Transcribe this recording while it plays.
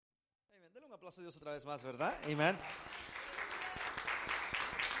Denle un aplauso a Dios otra vez más, ¿verdad? Amén.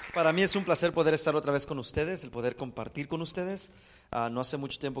 Para mí es un placer poder estar otra vez con ustedes, el poder compartir con ustedes. No hace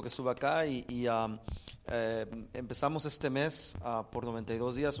mucho tiempo que estuve acá y empezamos este mes por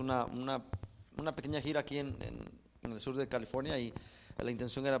 92 días una pequeña gira aquí en el sur de California, y la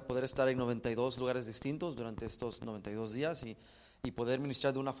intención era poder estar en 92 lugares distintos durante estos 92 días y poder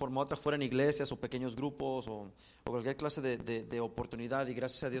ministrar de una forma u otra, fuera en iglesias o pequeños grupos o cualquier clase de oportunidad. Y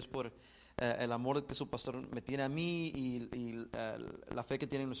gracias a Dios por el amor que su pastor me tiene a mí y la fe que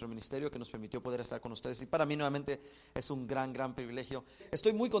tiene en nuestro ministerio, que nos permitió poder estar con ustedes. Y para mí nuevamente es un gran privilegio.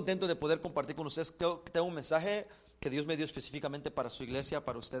 Estoy muy contento de poder compartir con ustedes. Creo que tengo un mensaje que Dios me dio específicamente para su iglesia,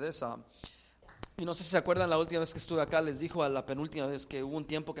 para ustedes. Y no sé si se acuerdan, la última vez que estuve acá les dijo, a la penúltima vez, que hubo un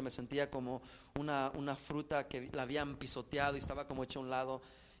tiempo que me sentía como una fruta que la habían pisoteado y estaba como hecha a un lado.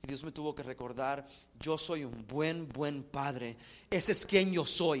 Y Dios me tuvo que recordar: yo soy un buen padre. Ese es quien yo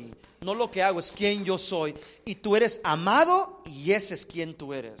soy. No lo que hago, es quien yo soy. Y tú eres amado y ese es quien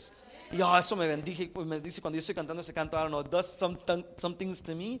tú eres. Y eso me bendice cuando yo estoy cantando ese canto. I don't know, does some things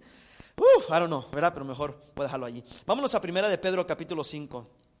to me. I don't know, ¿verdad? Pero mejor voy a dejarlo allí. Vámonos a Primera de Pedro capítulo 5.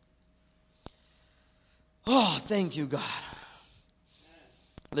 Oh, thank you, God.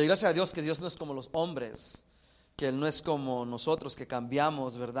 Le doy gracias a Dios que Dios no es como los hombres, que Él no es como nosotros, que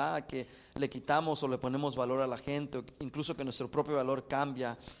cambiamos, ¿verdad? Que le quitamos o le ponemos valor a la gente, o incluso que nuestro propio valor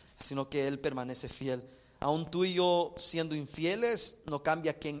cambia, sino que Él permanece fiel. Aún tú y yo siendo infieles, no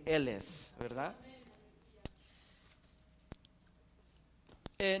cambia quién Él es, ¿verdad?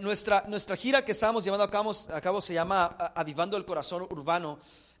 Nuestra gira que estamos llevando a cabo se llama Avivando el Corazón Urbano.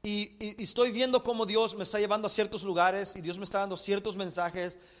 Y estoy viendo cómo Dios me está llevando a ciertos lugares y Dios me está dando ciertos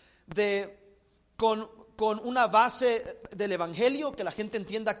mensajes con una base del evangelio, que la gente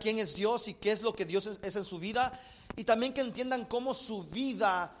entienda quién es Dios y qué es lo que Dios es en su vida, y también que entiendan cómo su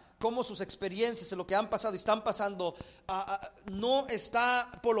vida, cómo sus experiencias, lo que han pasado y están pasando, no está,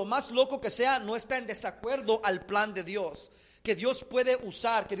 por lo más loco que sea, no está en desacuerdo al plan de Dios. Que Dios puede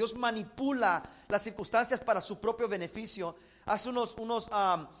usar, que Dios manipula las circunstancias para su propio beneficio. Hace unos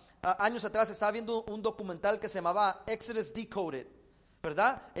años atrás estaba viendo un documental que se llamaba Exodus Decoded,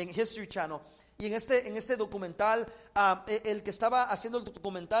 ¿verdad? En History Channel. Y en este documental, el que estaba haciendo el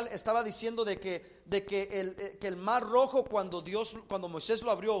documental estaba diciendo de que el mar rojo, cuando Moisés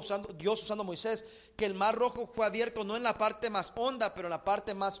lo abrió, Dios usando a Moisés, que el mar rojo fue abierto no en la parte más honda, pero en la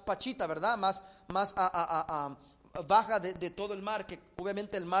parte más pachita, ¿verdad? Más baja de todo el mar, que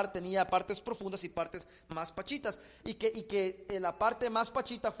obviamente el mar tenía partes profundas y partes más pachitas, y que la parte más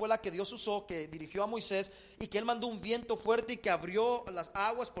pachita fue la que Dios usó, que dirigió a Moisés, y que él mandó un viento fuerte y que abrió las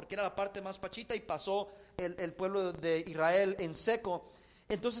aguas porque era la parte más pachita, y pasó el pueblo de Israel en seco.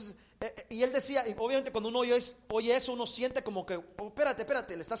 Entonces, y él decía, y obviamente cuando uno oye eso, uno siente como que,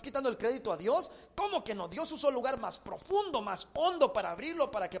 espérate, ¿le estás quitando el crédito a Dios? ¿Cómo que no? Dios usó el lugar más profundo, más hondo para abrirlo,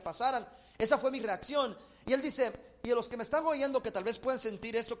 para que pasaran. Esa fue mi reacción. Y él dice, y a los que me están oyendo que tal vez puedan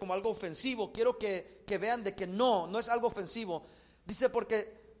sentir esto como algo ofensivo, quiero que vean de que no es algo ofensivo. Dice,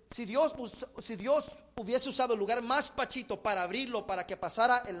 porque si Dios hubiese usado el lugar más pachito para abrirlo, para que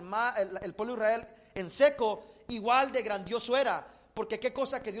pasara el pueblo de Israel en seco, igual de grandioso era. Porque qué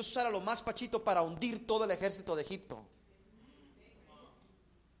cosa que Dios usara lo más pachito para hundir todo el ejército de Egipto.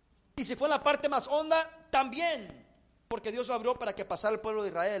 Y si fue en la parte más honda, también, porque Dios lo abrió para que pasara el pueblo de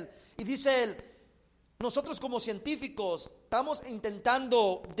Israel. Y dice él, nosotros como científicos estamos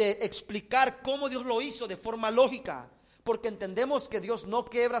intentando de explicar cómo Dios lo hizo de forma lógica, porque entendemos que Dios no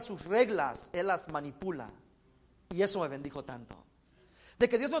quiebra sus reglas, Él las manipula. Y eso me bendijo tanto. De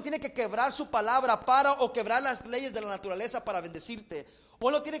que Dios no tiene que quebrar su palabra o quebrar las leyes de la naturaleza para bendecirte.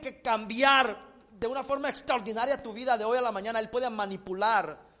 O no tiene que cambiar de una forma extraordinaria tu vida de hoy a la mañana. Él puede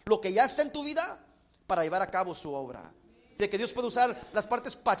manipular lo que ya está en tu vida para llevar a cabo su obra. De que Dios puede usar las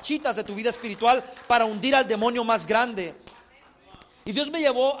partes pachitas de tu vida espiritual para hundir al demonio más grande. Y Dios me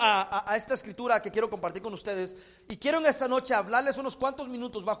llevó a esta escritura que quiero compartir con ustedes. Y quiero en esta noche hablarles unos cuantos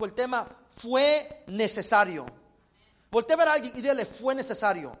minutos bajo el tema Fue Necesario. Voltea a ver a alguien y dile: fue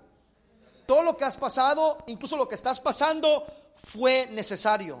necesario. Todo lo que has pasado, incluso lo que estás pasando, fue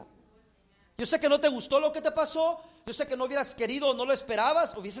necesario. Yo sé que no te gustó lo que te pasó. Yo sé que no hubieras querido, no lo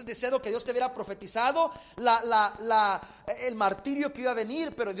esperabas. Hubieses deseado que Dios te hubiera profetizado el martirio que iba a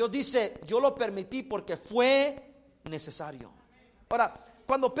venir. Pero Dios dice: yo lo permití porque fue necesario. Ahora,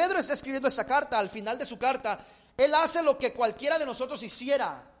 cuando Pedro está escribiendo esta carta, al final de su carta, él hace lo que cualquiera de nosotros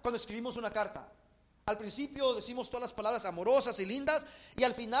hiciera cuando escribimos una carta. Al principio decimos todas las palabras amorosas y lindas, y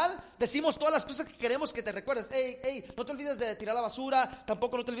al final decimos todas las cosas que queremos que te recuerdes. Hey, no te olvides de tirar la basura,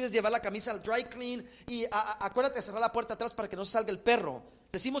 tampoco no te olvides de llevar la camisa al dry clean, y acuérdate de cerrar la puerta atrás para que no se salga el perro.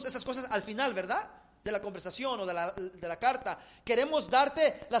 Decimos esas cosas al final, ¿verdad? De la conversación o de la carta. Queremos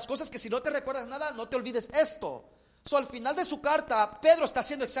darte las cosas que si no te recuerdas nada, no te olvides esto. Al final de su carta, Pedro está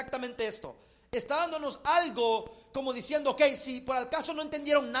haciendo exactamente esto. Está dándonos algo como diciendo, ok, si por el caso no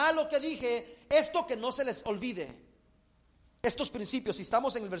entendieron nada de lo que dije, esto que no se les olvide. Estos principios, si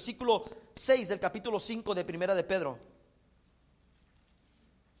estamos en el versículo 6 del capítulo 5 de Primera de Pedro.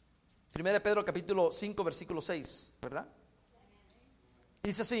 Primera de Pedro capítulo 5 versículo 6, ¿verdad?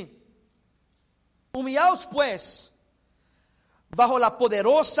 Dice así: humillaos pues bajo la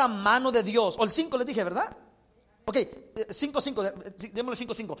poderosa mano de Dios. O el 5 les dije, ¿verdad? Ok, 5:5, démosle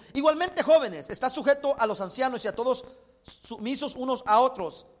 5:5. Igualmente, jóvenes, está sujeto a los ancianos y a todos sumisos unos a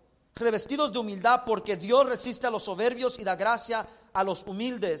otros, revestidos de humildad, porque Dios resiste a los soberbios y da gracia a los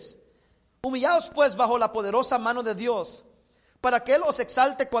humildes. Humillaos pues bajo la poderosa mano de Dios, para que Él os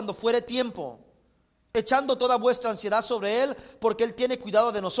exalte cuando fuere tiempo, echando toda vuestra ansiedad sobre Él, porque Él tiene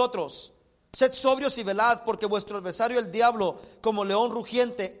cuidado de nosotros. Sed sobrios y velad, porque vuestro adversario el diablo, como león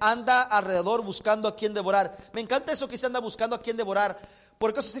rugiente, anda alrededor buscando a quien devorar. Me encanta eso que se anda buscando a quien devorar,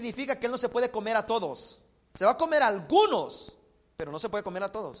 porque eso significa que Él no se puede comer a todos. Se va a comer a algunos, pero no se puede comer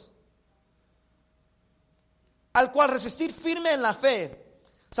a todos. Al cual resistir firme en la fe,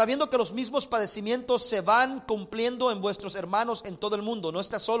 sabiendo que los mismos padecimientos se van cumpliendo en vuestros hermanos en todo el mundo. No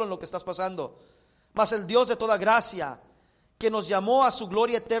estás solo en lo que estás pasando, mas el Dios de toda gracia, que nos llamó a su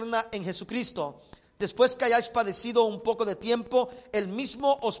gloria eterna en Jesucristo, después que hayáis padecido un poco de tiempo, Él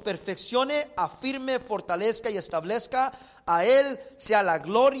mismo os perfeccione, afirme, fortalezca y establezca. A Él sea la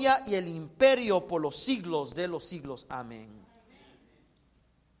gloria y el imperio por los siglos de los siglos. Amén.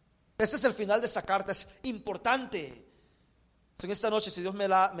 Este es el final de esa carta, es importante. En esta noche, si Dios me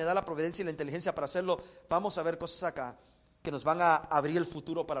da la providencia y la inteligencia para hacerlo, vamos a ver cosas acá que nos van a abrir el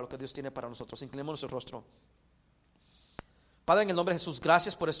futuro para lo que Dios tiene para nosotros. Inclinemos nuestro rostro. Padre, en el nombre de Jesús,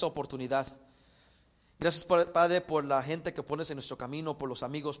 gracias por esta oportunidad. Gracias, Padre, por la gente que pones en nuestro camino, por los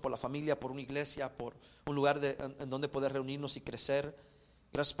amigos, por la familia, por una iglesia, por un lugar en donde poder reunirnos y crecer.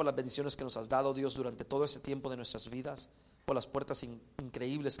 Gracias por las bendiciones que nos has dado, Dios, durante todo ese tiempo de nuestras vidas, por las puertas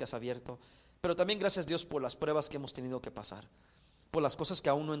increíbles que has abierto. Pero también gracias, Dios, por las pruebas que hemos tenido que pasar, por las cosas que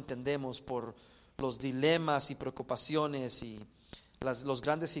aún no entendemos, por los dilemas y preocupaciones y los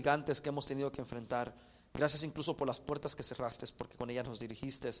grandes gigantes que hemos tenido que enfrentar. Gracias incluso por las puertas que cerraste, porque con ellas nos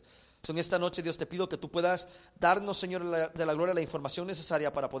dirigiste. En esta noche, Dios, te pido que tú puedas darnos, Señor, de la gloria, la información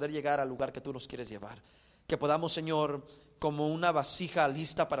necesaria para poder llegar al lugar que tú nos quieres llevar. Que podamos, Señor, como una vasija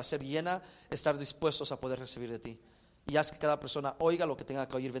lista para ser llena, estar dispuestos a poder recibir de ti. Y haz que cada persona oiga lo que tenga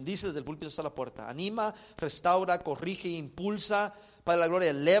que oír. Bendice desde el púlpito hasta la puerta. Anima, restaura, corrige, impulsa. Para la gloria,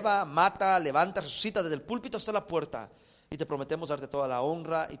 eleva, mata, levanta, resucita desde el púlpito hasta la puerta. Y te prometemos darte toda la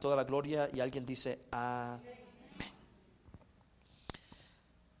honra y toda la gloria. Y alguien dice amén.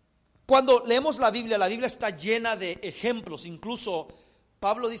 Cuando leemos la Biblia está llena de ejemplos. Incluso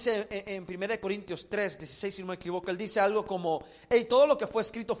Pablo dice en 1 Corintios 3, 16, si no me equivoco, él dice algo como: hey, todo lo que fue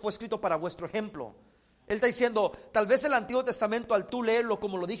escrito para vuestro ejemplo. Él está diciendo, tal vez el Antiguo Testamento, al tú leerlo,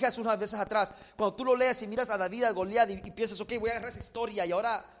 como lo dije hace unas veces atrás, cuando tú lo lees y miras a David, a Goliat y piensas, ok, voy a agarrar esa historia y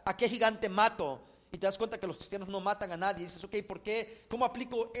ahora ¿a qué gigante mato? Y te das cuenta que los cristianos no matan a nadie. Y dices, ok, ¿por qué? ¿Cómo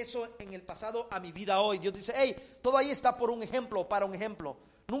aplico eso en el pasado a mi vida hoy? Dios dice, hey, todo ahí está por un ejemplo, para un ejemplo.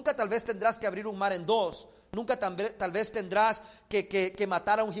 Nunca tal vez tendrás que abrir un mar en dos. Nunca tal vez tendrás que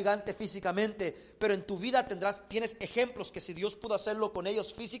matar a un gigante físicamente. Pero en tu vida tienes ejemplos que si Dios pudo hacerlo con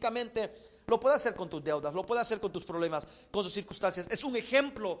ellos físicamente, lo puede hacer con tus deudas, lo puede hacer con tus problemas, con sus circunstancias. Es un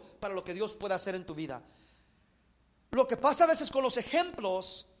ejemplo para lo que Dios puede hacer en tu vida. Lo que pasa a veces con los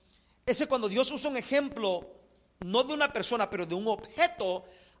ejemplos es que cuando Dios usa un ejemplo, no de una persona, pero de un objeto,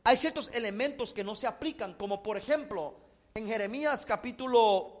 hay ciertos elementos que no se aplican. Como por ejemplo, en Jeremías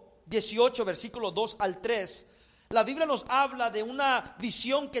capítulo 18, versículo 2 al 3, la Biblia nos habla de una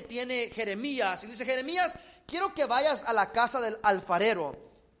visión que tiene Jeremías. Y dice, Jeremías, quiero que vayas a la casa del alfarero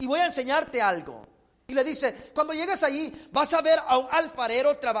y voy a enseñarte algo. Y le dice, cuando llegues allí vas a ver a un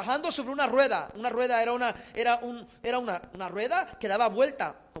alfarero trabajando sobre una rueda. Una rueda era una rueda que daba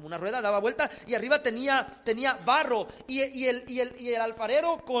vuelta, como una rueda daba vuelta, y arriba tenía barro. Y el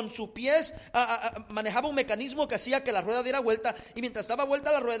alfarero con sus pies manejaba un mecanismo que hacía que la rueda diera vuelta. Y mientras daba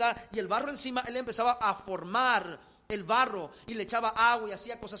vuelta la rueda y el barro encima, él empezaba a formar el barro y le echaba agua y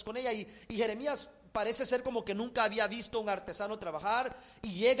hacía cosas con ella. Y Jeremías parece ser como que nunca había visto a un artesano trabajar,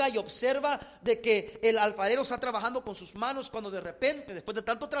 y llega y observa de que el alfarero está trabajando con sus manos, cuando de repente, después de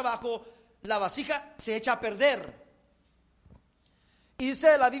tanto trabajo, la vasija se echa a perder. Y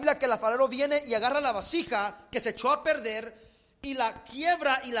dice la Biblia que el alfarero viene y agarra la vasija que se echó a perder y la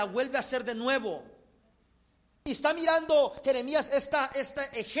quiebra y la vuelve a hacer de nuevo. Y está mirando Jeremías este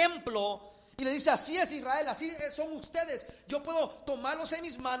ejemplo y le dice: así es Israel, así son ustedes. Yo puedo tomarlos en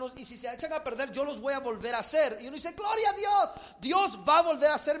mis manos y si se echan a perder, yo los voy a volver a hacer. Y uno dice: gloria a Dios, Dios va a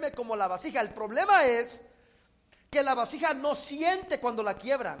volver a hacerme como la vasija. El problema es que la vasija no siente cuando la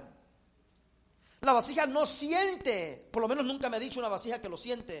quiebran. La vasija no siente, por lo menos nunca me ha dicho una vasija que lo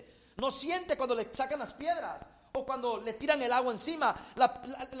siente. No siente cuando le sacan las piedras o cuando le tiran el agua encima.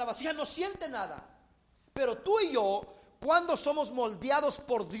 La vasija no siente nada. Pero tú y yo, cuando somos moldeados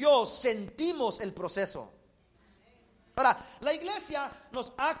por Dios, sentimos el proceso. Ahora, la iglesia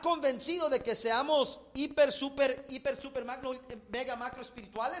nos ha convencido de que seamos hiper, super, mega, macro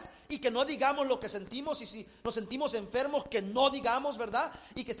espirituales y que no digamos lo que sentimos, y si nos sentimos enfermos, que no digamos, ¿verdad?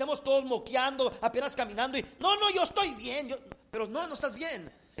 Y que estemos todos moqueando, apenas caminando y no, yo estoy bien, pero no estás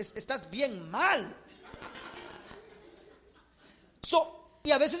bien, estás bien mal. Y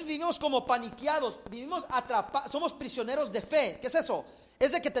a veces vivimos como paniqueados, vivimos atrapados, somos prisioneros de fe. ¿Qué es eso?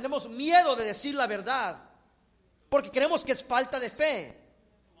 Es de que tenemos miedo de decir la verdad, porque creemos que es falta de fe.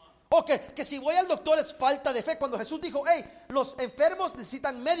 O que si voy al doctor es falta de fe. Cuando Jesús dijo: hey, los enfermos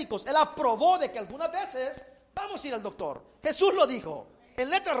necesitan médicos, Él aprobó de que algunas veces vamos a ir al doctor. Jesús lo dijo en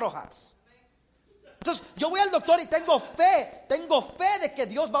letras rojas. Entonces yo voy al doctor y tengo fe de que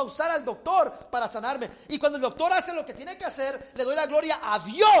Dios va a usar al doctor para sanarme. Y cuando el doctor hace lo que tiene que hacer, le doy la gloria a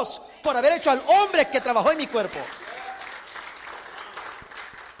Dios por haber hecho al hombre que trabajó en mi cuerpo.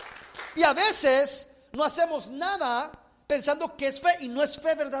 Y a veces no hacemos nada pensando que es fe y no es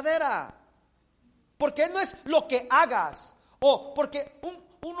fe verdadera. Porque no es lo que hagas, o porque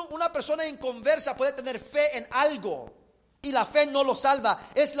una persona inconversa puede tener fe en algo y la fe no lo salva.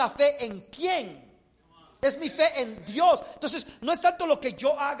 Es la fe en quién. Es mi fe en Dios. Entonces no es tanto lo que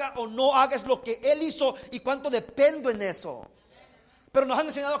yo haga o no haga, es lo que Él hizo y cuánto dependo en eso. Pero nos han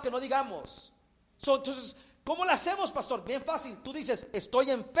enseñado que no digamos. Entonces, ¿cómo lo hacemos, pastor? Bien fácil. Tú dices: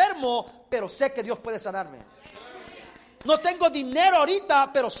 estoy enfermo, pero sé que Dios puede sanarme. No tengo dinero ahorita,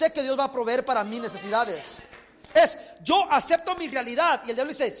 pero sé que Dios va a proveer para mis necesidades. Yo acepto mi realidad. Y el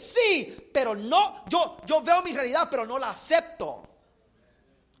diablo dice: sí, pero no. Yo veo mi realidad, pero no la acepto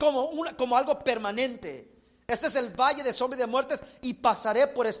como algo permanente. Este es el valle de sombra y de muertes, y pasaré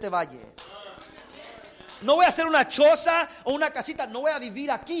por este valle. No voy a hacer una choza o una casita, no voy a vivir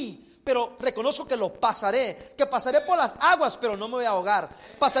aquí, pero reconozco que lo pasaré. Que pasaré por las aguas, pero no me voy a ahogar.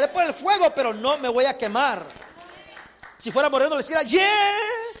 Pasaré por el fuego, pero no me voy a quemar. Si fuera moreno le decía: yeah,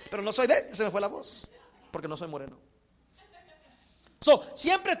 pero no soy, se me fue la voz, porque no soy moreno.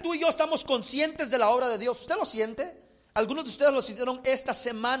 Siempre tú y yo estamos conscientes de la obra de Dios. ¿Usted lo siente? Algunos de ustedes lo sintieron esta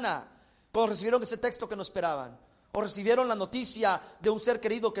semana cuando recibieron ese texto que no esperaban, o recibieron la noticia de un ser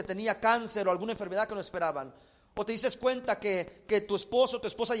querido que tenía cáncer o alguna enfermedad que no esperaban, o te dices cuenta que tu esposo o tu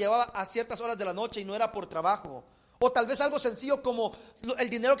esposa llevaba a ciertas horas de la noche y no era por trabajo, o tal vez algo sencillo como el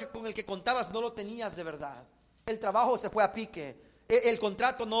dinero con el que contabas no lo tenías de verdad, el trabajo se fue a pique, el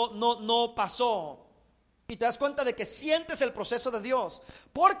contrato no pasó, y te das cuenta de que sientes el proceso de Dios.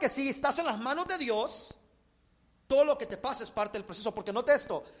 Porque si estás en las manos de Dios, todo lo que te pasa es parte del proceso. Porque note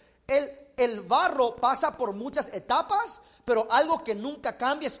esto: el barro pasa por muchas etapas, pero algo que nunca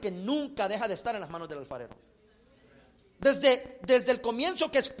cambia es que nunca deja de estar en las manos del alfarero. Desde el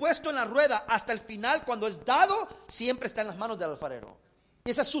comienzo, que es puesto en la rueda, hasta el final, cuando es dado, siempre está en las manos del alfarero.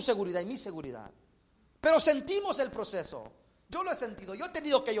 Y esa es su seguridad y mi seguridad. Pero sentimos el proceso. Yo lo he sentido, yo he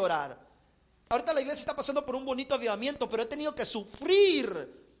tenido que llorar. Ahorita la iglesia está pasando por un bonito avivamiento, pero he tenido que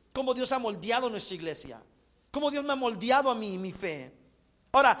sufrir cómo Dios ha moldeado nuestra iglesia, cómo Dios me ha moldeado a mí y mi fe.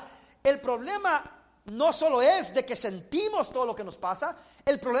 Ahora, el problema no solo es de que sentimos todo lo que nos pasa,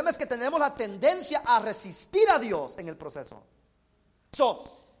 el problema es que tenemos la tendencia a resistir a Dios en el proceso.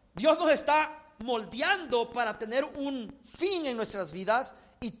 Dios nos está moldeando para tener un fin en nuestras vidas,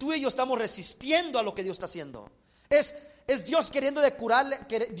 y tú y yo estamos resistiendo a lo que Dios está haciendo. Es Dios queriendo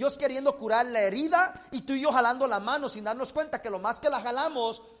curar la herida, y tú y yo jalando la mano sin darnos cuenta que lo más que la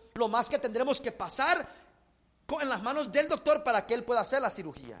jalamos, lo más que tendremos que pasar en las manos del doctor para que Él pueda hacer la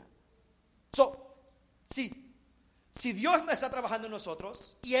cirugía. Si Dios no está trabajando en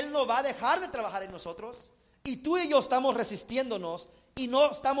nosotros, y Él no va a dejar de trabajar en nosotros, y tú y yo estamos resistiéndonos y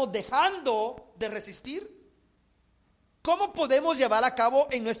no estamos dejando de resistir, ¿cómo podemos llevar a cabo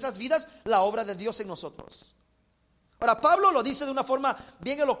en nuestras vidas la obra de Dios en nosotros? Ahora, Pablo lo dice de una forma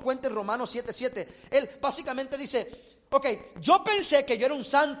bien elocuente en Romanos 7:7. Él básicamente dice: ok, yo pensé que yo era un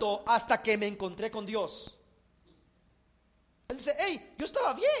santo hasta que me encontré con Dios. Él dice: hey, yo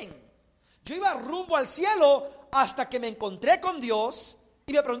estaba bien, yo iba rumbo al cielo hasta que me encontré con Dios,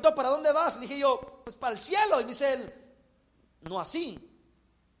 y me preguntó: ¿para dónde vas? Le dije yo: pues para el cielo. Y me dice él: no así.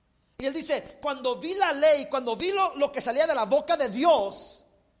 Y él dice, cuando vi la ley, cuando vi lo que salía de la boca de Dios,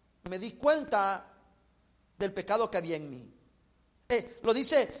 me di cuenta del pecado que había en mí. Lo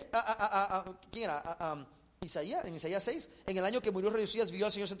dice, ¿quién era? Isaías, en Isaías 6, en el año que murió rey Usías, vio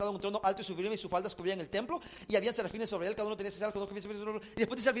al Señor sentado en un trono alto y sublime, y sus faldas cubrían el templo, y había serafines sobre él, cada uno tenía 6 alas, y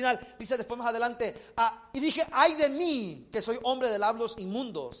después dice al final, dice después más adelante, y dije, ay de mí, que soy hombre de labios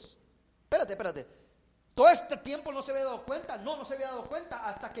inmundos. Espérate, todo este tiempo no se había dado cuenta. No se había dado cuenta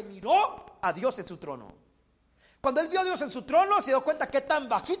hasta que miró a Dios en su trono. Cuando él vio a Dios en su trono, se dio cuenta que tan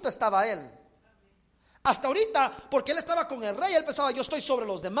bajito estaba él. Hasta ahorita, porque él estaba con el rey, él pensaba, yo estoy sobre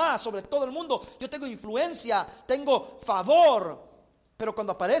los demás, sobre todo el mundo, yo tengo influencia, tengo favor. Pero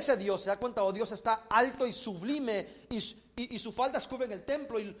cuando aparece Dios, se da cuenta, oh, Dios está alto y sublime, y sus faldas cubren el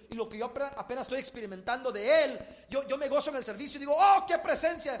templo, y lo que yo apenas estoy experimentando de él, yo me gozo en el servicio y digo, oh, qué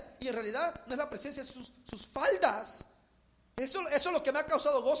presencia. Y en realidad no es la presencia, es sus faldas. Eso es lo que me ha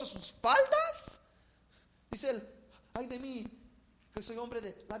causado gozo, sus faldas. Dice él, ay de mí, que soy hombre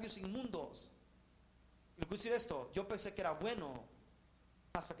de labios inmundos. Y le quiero decir esto, yo pensé que era bueno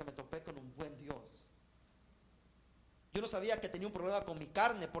hasta que me topé con un buen Dios. Yo no sabía que tenía un problema con mi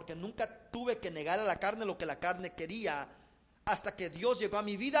carne, porque nunca tuve que negar a la carne lo que la carne quería, hasta que Dios llegó a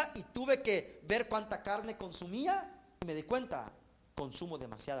mi vida y tuve que ver cuánta carne consumía, y me di cuenta, consumo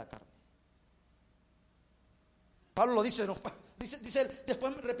demasiada carne. Pablo lo dice, dice él,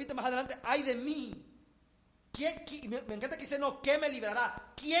 después repite más adelante, ay de mí. Me encanta que dice, no, ¿qué me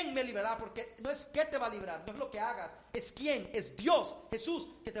librará? ¿Quién me librará? Porque no es qué te va a librar, no es lo que hagas, es quién, es Dios, Jesús,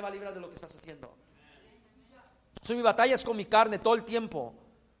 que te va a librar de lo que estás haciendo. Mi batalla es con mi carne todo el tiempo.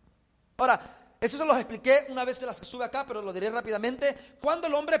 Ahora, eso se los expliqué una vez de las que estuve acá, pero lo diré rápidamente. Cuando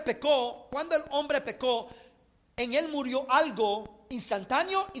el hombre pecó, en él murió algo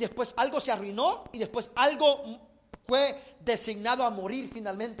instantáneo, y después algo se arruinó, y después algo fue designado a morir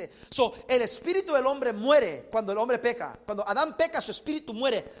finalmente. El espíritu del hombre muere cuando el hombre peca. Cuando Adán peca, su espíritu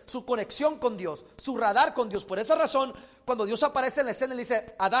muere, su conexión con Dios, su radar con Dios. Por esa razón, cuando Dios aparece en la escena y le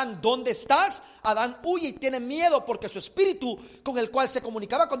dice, Adán, ¿dónde estás? Adán huye y tiene miedo, porque su espíritu, con el cual se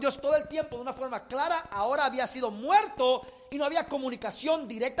comunicaba con Dios todo el tiempo de una forma clara, ahora había sido muerto y no había comunicación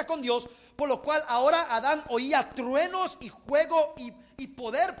directa con Dios, por lo cual ahora Adán oía truenos y fuego y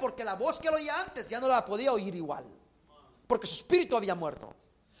poder, porque la voz que él oía antes ya no la podía oír igual, porque su espíritu había muerto.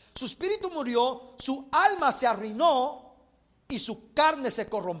 Su espíritu murió, su alma se arruinó y su carne se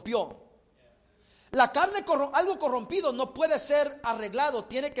corrompió. La carne, algo corrompido no puede ser arreglado,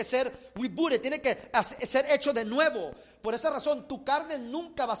 tiene que ser rebooted, tiene que ser hecho de nuevo. Por esa razón, tu carne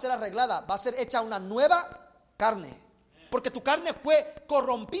nunca va a ser arreglada, va a ser hecha una nueva carne, porque tu carne fue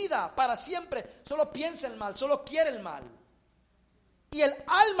corrompida para siempre. Solo piensa el mal, solo quiere el mal. Y el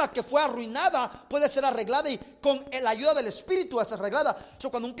alma que fue arruinada puede ser arreglada, y con la ayuda del Espíritu es arreglada.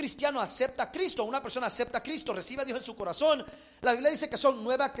 Cuando un cristiano acepta a Cristo, una persona acepta a Cristo, recibe a Dios en su corazón, la Biblia dice que son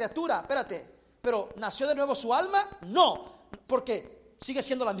nueva criatura. Pero ¿nació de nuevo su alma? No, porque sigue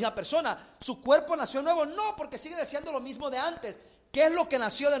siendo la misma persona. ¿Su cuerpo nació nuevo? No, porque sigue deseando lo mismo de antes. ¿Qué es lo que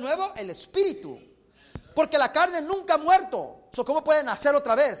nació de nuevo? El Espíritu. Porque la carne nunca ha muerto. ¿Cómo puede nacer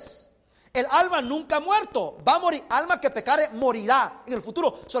otra vez? El alma nunca ha muerto, va a morir. Alma que pecare morirá en el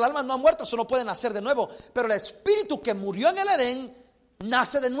futuro. El alma no ha muerto, eso no puede nacer de nuevo. Pero el espíritu que murió en el Edén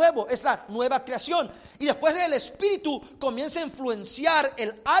nace de nuevo, es la nueva creación. Y después el espíritu comienza a influenciar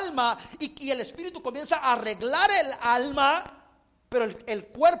el alma, y el espíritu comienza a arreglar el alma. Pero el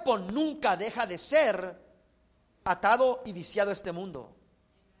cuerpo nunca deja de ser atado y viciado a este mundo.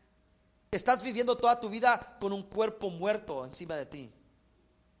 Estás viviendo toda tu vida con un cuerpo muerto encima de ti,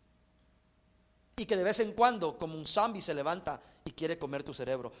 y que de vez en cuando, como un zombie, se levanta y quiere comer tu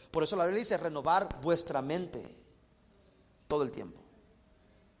cerebro. Por eso la Biblia dice renovar vuestra mente todo el tiempo.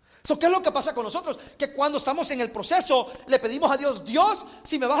 ¿Qué es lo que pasa con nosotros? Que cuando estamos en el proceso, le pedimos a Dios, Dios,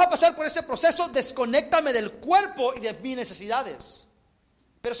 si me vas a pasar por ese proceso, desconéctame del cuerpo y de mis necesidades.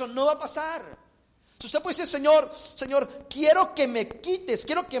 Pero eso no va a pasar. Usted puede decir, Señor, quiero que me quites,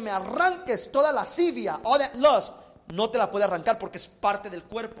 quiero que me arranques toda lascivia, all that lust. No te la puede arrancar porque es parte del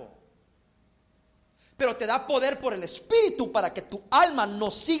cuerpo, pero te da poder por el Espíritu para que tu alma no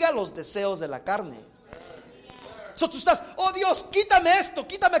siga los deseos de la carne. Tú estás, oh Dios, quítame esto,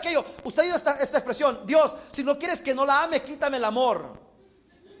 quítame aquello. Usted ha oído esta expresión, Dios, si no quieres que no la ame, quítame el amor.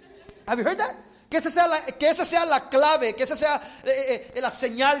 Have you heard that? Que esa sea la clave, que esa sea la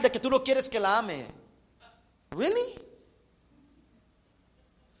señal de que tú no quieres que la ame. ¿Really?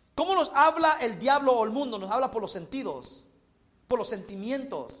 ¿Cómo nos habla el diablo o el mundo? Nos habla por los sentidos, por los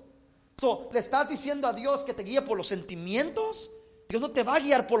sentimientos. ¿Le estás diciendo a Dios que te guíe por los sentimientos? Dios no te va a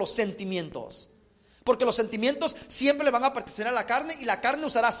guiar por los sentimientos. Porque los sentimientos siempre le van a pertenecer a la carne y la carne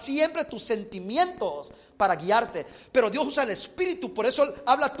usará siempre tus sentimientos para guiarte. Pero Dios usa el espíritu, por eso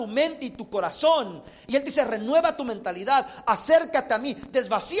habla tu mente y tu corazón. Y Él dice, renueva tu mentalidad, acércate a mí,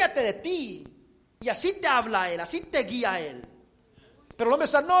 desvacíate de ti. Y así te habla Él, así te guía Él. Pero el hombre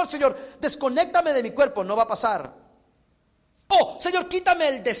está, no, Señor, desconéctame de mi cuerpo, no va a pasar. Oh, Señor, quítame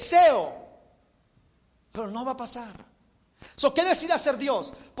el deseo. Pero no va a pasar. ¿Qué decide hacer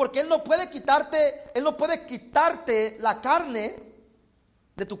Dios? Porque Él no puede quitarte la carne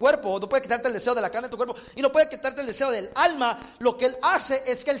de tu cuerpo, no puede quitarte el deseo de la carne de tu cuerpo y no puede quitarte el deseo del alma. Lo que Él hace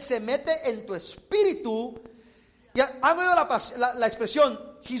es que Él se mete en tu espíritu. ¿Ya han oído la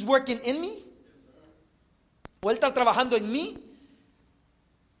expresión He's working in me? ¿O Él está trabajando en mí?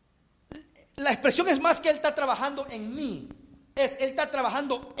 La expresión es más que Él está trabajando en mí. Él está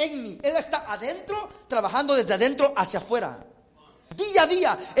trabajando en mí. Él está adentro, trabajando desde adentro hacia afuera. Día a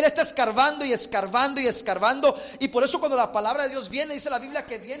día, Él está escarbando y escarbando y escarbando. Y por eso cuando la palabra de Dios viene, dice la Biblia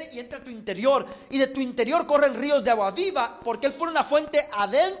que viene y entra a tu interior. Y de tu interior corren ríos de agua viva. Porque Él pone una fuente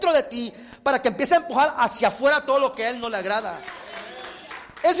adentro de ti para que empiece a empujar hacia afuera todo lo que a Él no le agrada.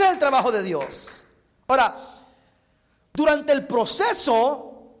 Ese es el trabajo de Dios. Ahora, durante el proceso,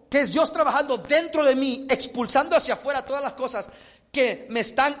 que es Dios trabajando dentro de mí, expulsando hacia afuera todas las cosas que me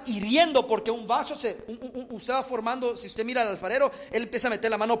están hiriendo, porque un vaso se va formando. Si usted mira al alfarero, él empieza a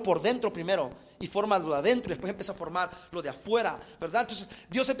meter la mano por dentro primero y forma lo de adentro y después empieza a formar lo de afuera, ¿verdad? Entonces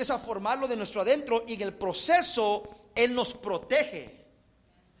Dios empieza a formar lo de nuestro adentro y en el proceso Él nos protege.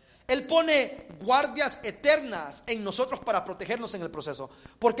 Él pone guardias eternas en nosotros para protegernos en el proceso.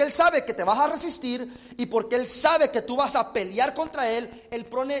 Porque Él sabe que te vas a resistir y porque Él sabe que tú vas a pelear contra Él. Él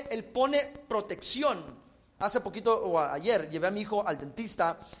pone protección. Hace poquito o ayer llevé a mi hijo al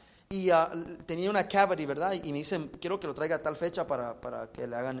dentista y tenía una cavity, ¿verdad? Y me dicen, quiero que lo traiga a tal fecha para que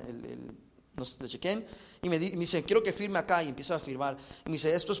le hagan le chequen. Y me dice, quiero que firme acá. Y empiezo a firmar. Y me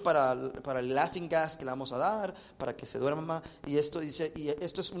dice, esto es para el laughing gas que le vamos a dar, para que se duerma. Y esto dice, y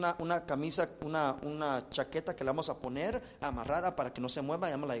esto es una camisa, una chaqueta que le vamos a poner amarrada para que no se mueva.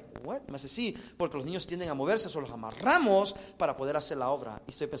 Y I'm like, what? Me dice, sí, porque los niños tienden a moverse, solo los amarramos para poder hacer la obra.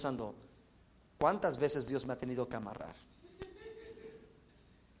 Y estoy pensando, ¿cuántas veces Dios me ha tenido que amarrar?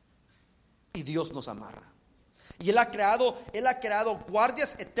 Y Dios nos amarra. Y Él ha creado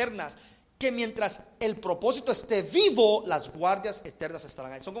guardias eternas que mientras el propósito esté vivo, las guardias eternas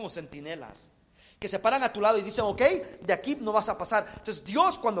estarán ahí. Son como centinelas que se paran a tu lado y dicen, ok, de aquí no vas a pasar. Entonces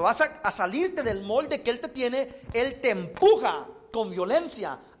Dios, cuando vas a salirte del molde que Él te tiene, Él te empuja con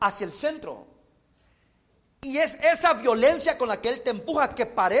violencia hacia el centro. Y es esa violencia con la que Él te empuja que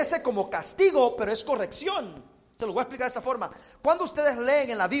parece como castigo, pero es corrección. Se lo voy a explicar de esta forma. Cuando ustedes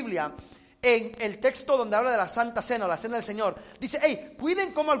leen en la Biblia, en el texto donde habla de la Santa Cena o la Cena del Señor, dice, hey,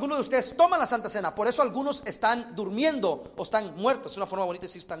 cuiden cómo algunos de ustedes toman la Santa Cena. Por eso algunos están durmiendo o están muertos. Es una forma bonita de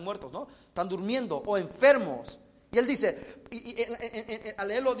decir están muertos, ¿no? Están durmiendo o enfermos. Y él dice, al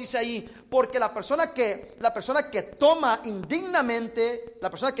leerlo dice ahí, porque la persona que toma indignamente,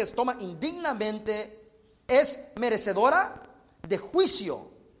 es merecedora de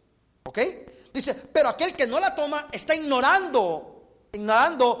juicio. ¿Ok? Dice, pero aquel que no la toma está ignorando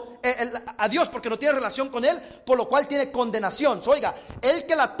a Dios porque no tiene relación con Él, por lo cual tiene condenación. Oiga, el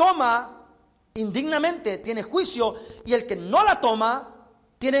que la toma indignamente tiene juicio y el que no la toma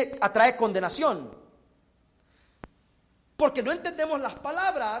atrae condenación. Porque no entendemos las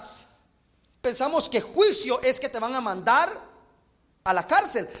palabras, pensamos que juicio es que te van a mandar a la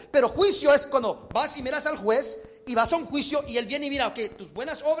cárcel, pero juicio es cuando vas y miras al juez y vas a un juicio y él viene y mira, ok, tus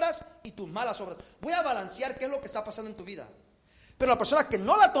buenas obras y tus malas obras. Voy a balancear qué es lo que está pasando en tu vida. Pero la persona que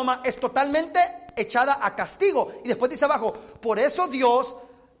no la toma es totalmente echada a castigo. Y después dice abajo, por eso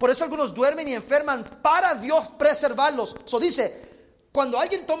algunos duermen y enferman para Dios preservarlos. Dice, cuando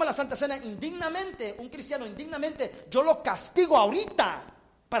alguien toma la Santa Cena indignamente, un cristiano indignamente, yo lo castigo ahorita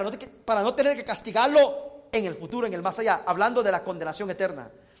para no tener que castigarlo en el futuro, en el más allá, hablando de la condenación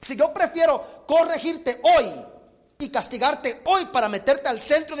eterna. Si yo prefiero corregirte hoy y castigarte hoy para meterte al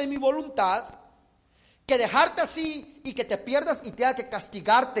centro de mi voluntad, que dejarte así y que te pierdas y tenga que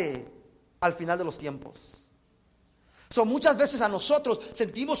castigarte al final de los tiempos. Muchas veces a nosotros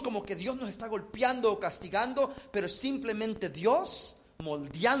sentimos como que Dios nos está golpeando o castigando, pero es simplemente Dios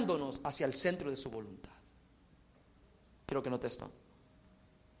moldeándonos hacia el centro de su voluntad. Quiero que note esto.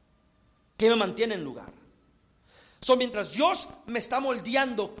 ¿Qué me mantiene en lugar? Mientras Dios me está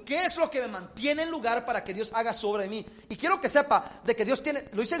moldeando, ¿qué es lo que me mantiene en lugar para que Dios haga sobre mí? Y quiero que sepa de que Dios tiene,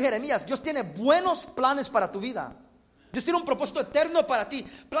 lo dice en Jeremías, Dios tiene buenos planes para tu vida. Dios tiene un propósito eterno para ti,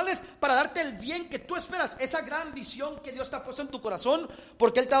 planes para darte el bien que tú esperas. Esa gran visión que Dios te ha puesto en tu corazón,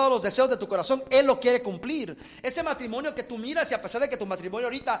 porque Él te ha dado los deseos de tu corazón, Él lo quiere cumplir. Ese matrimonio que tú miras, y a pesar de que tu matrimonio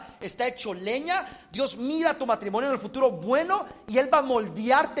ahorita está hecho leña, Dios mira tu matrimonio en el futuro bueno, y Él va a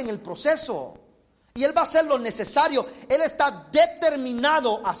moldearte en el proceso, y Él va a hacer lo necesario. Él está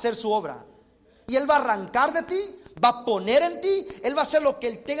determinado a hacer su obra, y Él va a arrancar de ti, va a poner en ti, Él va a hacer lo que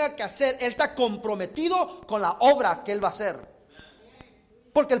Él tenga que hacer. Él está comprometido con la obra que Él va a hacer,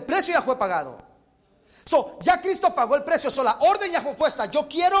 porque el precio ya fue pagado. Ya Cristo pagó el precio. La orden ya fue puesta. Yo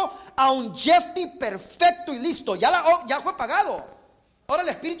quiero a un Jefte perfecto y listo. Ya fue pagado. Ahora el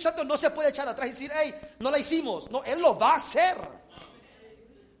Espíritu Santo no se puede echar atrás y decir, hey, no la hicimos. No, Él lo va a hacer.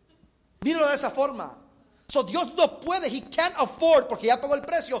 Míralo de esa forma. Dios no puede, He can't afford, porque ya pagó el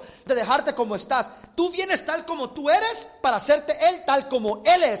precio, de dejarte como estás. Tú vienes tal como tú eres para hacerte Él tal como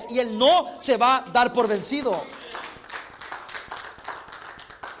Él es, y Él no se va a dar por vencido.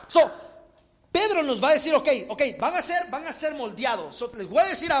 Pedro nos va a decir, ok, van a ser moldeados. Les voy a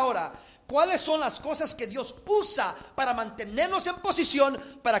decir ahora cuáles son las cosas que Dios usa para mantenernos en posición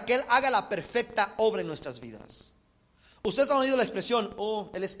para que Él haga la perfecta obra en nuestras vidas. ¿Ustedes han oído la expresión,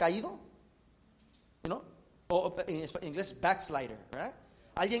 Él es caído? ¿No? O en inglés, backslider, ¿verdad?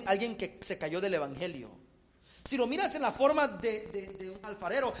 Alguien que se cayó del evangelio. Si lo miras en la forma de un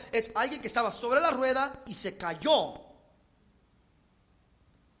alfarero, es alguien que estaba sobre la rueda y se cayó.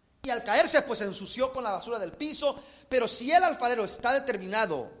 Y al caerse, pues se ensució con la basura del piso. Pero si el alfarero está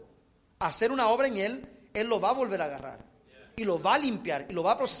determinado a hacer una obra en él lo va a volver a agarrar, y lo va a limpiar, y lo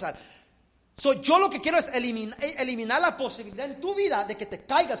va a procesar. Yo lo que quiero es eliminar la posibilidad en tu vida de que te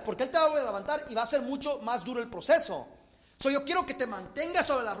caigas, porque Él te va a levantar y va a ser mucho más duro el proceso. Yo quiero que te mantengas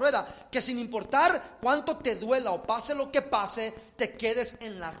sobre la rueda, que sin importar cuánto te duela o pase lo que pase, te quedes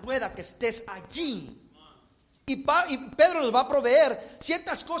en la rueda, que estés allí. Y Pedro nos va a proveer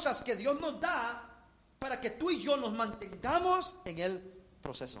ciertas cosas que Dios nos da para que tú y yo nos mantengamos en el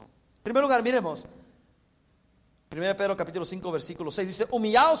proceso. En primer lugar, miremos 1 Pedro capítulo 5 versículo 6, dice: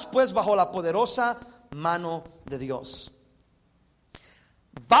 humillaos pues bajo la poderosa mano de Dios.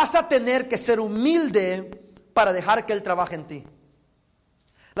 Vas a tener que ser humilde para dejar que Él trabaje en ti.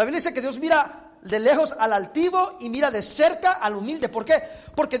 La Biblia dice que Dios mira de lejos al altivo y mira de cerca al humilde. ¿Por qué?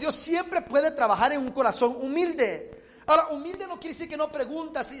 Porque Dios siempre puede trabajar en un corazón humilde. Ahora, humilde no quiere decir que no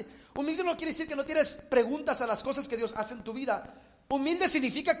preguntas. Humilde no quiere decir que no tienes preguntas a las cosas que Dios hace en tu vida. Humilde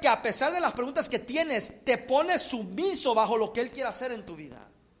significa que a pesar de las preguntas que tienes, te pones sumiso bajo lo que Él quiere hacer en tu vida.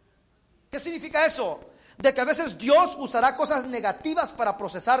 ¿Qué significa eso? De que a veces Dios usará cosas negativas para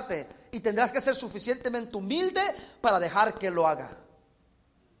procesarte, y tendrás que ser suficientemente humilde para dejar que lo haga.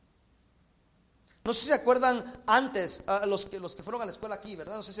 No sé si se acuerdan antes, los que fueron a la escuela aquí,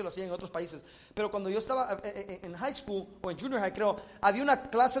 ¿verdad? No sé si lo hacían en otros países, pero cuando yo estaba en high school o en junior high, creo, había una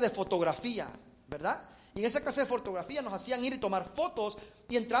clase de fotografía, ¿verdad? Y en esa clase de fotografía nos hacían ir y tomar fotos,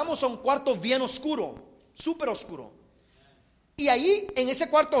 y entramos a un cuarto bien oscuro, súper oscuro. Y ahí en ese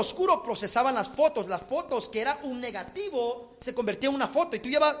cuarto oscuro procesaban las fotos que era un negativo se convertía en una foto, y tú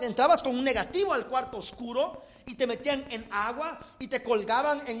entrabas con un negativo al cuarto oscuro y te metían en agua y te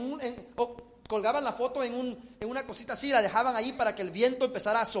colgaban colgaban la foto en una cosita así, la dejaban ahí para que el viento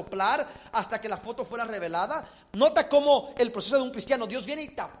empezara a soplar hasta que la foto fuera revelada. Nota cómo el proceso de un cristiano: Dios viene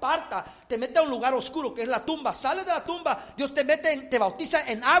y te aparta, te mete a un lugar oscuro que es la tumba, sales de la tumba, Dios te bautiza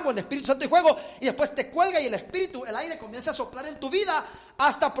en agua, en Espíritu Santo y fuego, y después te cuelga, y el aire comienza a soplar en tu vida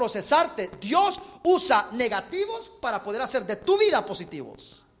hasta procesarte. Dios usa negativos para poder hacer de tu vida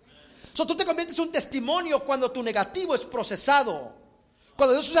positivos. Tú te conviertes en un testimonio cuando tu negativo es procesado.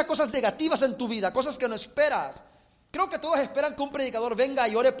 Cuando Dios usa cosas negativas en tu vida, cosas que no esperas. Creo que todos esperan que un predicador venga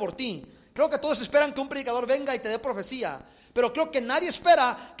y ore por ti. Creo que todos esperan que un predicador venga y te dé profecía. Pero creo que nadie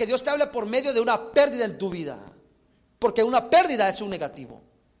espera que Dios te hable por medio de una pérdida en tu vida, porque una pérdida es un negativo.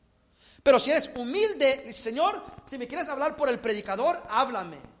 Pero si eres humilde, dice: Señor, si me quieres hablar por el predicador,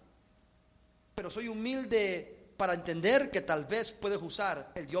 háblame. Pero soy humilde para entender que tal vez puedes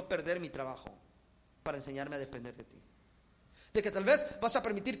usar el yo perder mi trabajo para enseñarme a depender de ti. De que tal vez vas a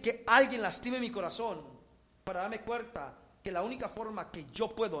permitir que alguien lastime mi corazón para darme cuenta que la única forma que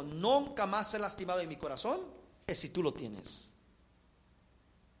yo puedo nunca más ser lastimado en mi corazón es si tú lo tienes.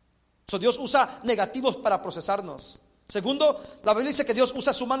 Dios usa negativos para procesarnos. Segundo, la Biblia dice que Dios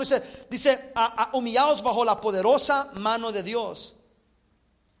usa su mano. Dice humillaos bajo la poderosa mano de Dios.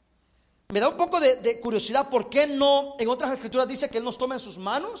 Me da un poco de curiosidad, ¿por qué no en otras escrituras dice que Él nos toma en sus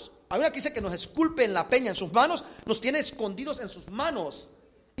manos? Hay una que dice que nos esculpe en la peña, en sus manos, nos tiene escondidos en sus manos.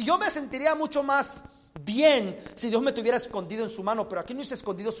 Y yo me sentiría mucho más bien si Dios me tuviera escondido en su mano, pero aquí no dice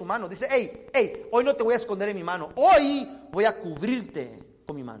escondido su mano, dice, hey, hoy no te voy a esconder en mi mano, hoy voy a cubrirte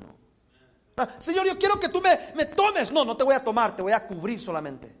con mi mano. Señor, yo quiero que tú me tomes. No te voy a tomar, te voy a cubrir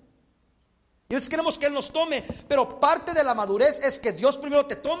solamente. Y a veces queremos que Él nos tome, pero parte de la madurez es que Dios primero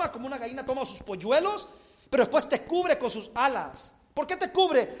te toma como una gallina toma sus polluelos, pero después te cubre con sus alas. ¿Por qué te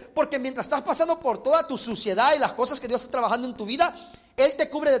cubre? Porque mientras estás pasando por toda tu suciedad y las cosas que Dios está trabajando en tu vida, Él te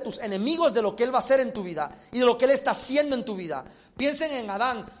cubre de tus enemigos, de lo que Él va a hacer en tu vida y de lo que Él está haciendo en tu vida. Piensen en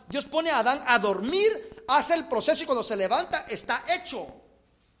Adán. Dios pone a Adán a dormir, hace el proceso y cuando se levanta está hecho.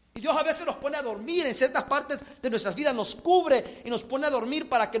 Y Dios a veces nos pone a dormir en ciertas partes de nuestras vidas, nos cubre y nos pone a dormir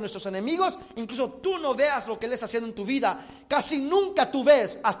para que nuestros enemigos, incluso tú no veas lo que Él está haciendo en tu vida. Casi nunca tú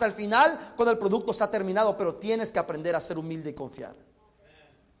ves hasta el final cuando el producto está terminado, pero tienes que aprender a ser humilde y confiar.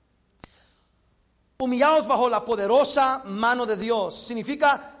 Humillados bajo la poderosa mano de Dios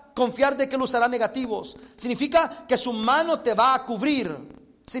significa confiar de que Él usará negativos, significa que su mano te va a cubrir,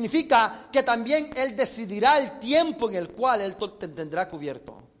 significa que también Él decidirá el tiempo en el cual Él te tendrá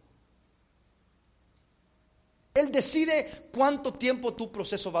cubierto. Él decide cuánto tiempo tu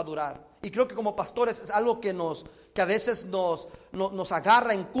proceso va a durar. Y creo que como pastores es algo que a veces nos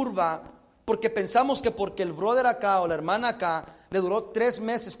agarra en curva, porque pensamos que porque el brother acá o la hermana acá le duró 3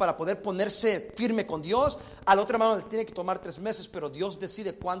 meses para poder ponerse firme con Dios, al otro hermano le tiene que tomar 3 meses, pero Dios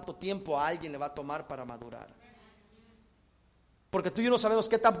decide cuánto tiempo a alguien le va a tomar para madurar. Porque tú y yo no sabemos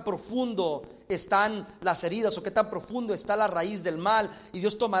qué tan profundo están las heridas o qué tan profundo está la raíz del mal, y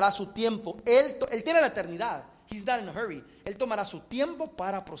Dios tomará su tiempo. Él tiene la eternidad. He's not in a hurry. Él tomará su tiempo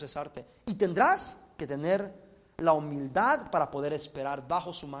para procesarte. Y tendrás que tener la humildad para poder esperar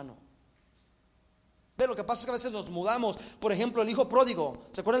bajo su mano. Ve, lo que pasa es que a veces nos mudamos. Por ejemplo, el hijo pródigo.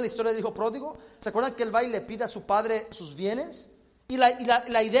 ¿Se acuerdan la historia del hijo pródigo? ¿Se acuerdan que él va y le pide a su padre sus bienes? Y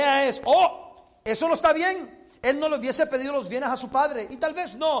la idea es, eso no está bien. Él no le hubiese pedido los bienes a su padre. Y tal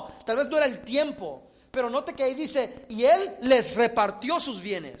vez no era el tiempo. Pero note que ahí dice, y él les repartió sus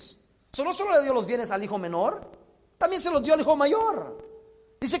bienes. No solo le dio los bienes al hijo menor, también se los dio al hijo mayor.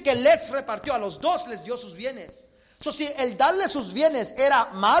 Dice que les repartió, a los dos les dio sus bienes. Si el darle sus bienes era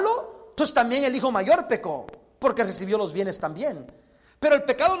malo, entonces también el hijo mayor pecó, porque recibió los bienes también. Pero el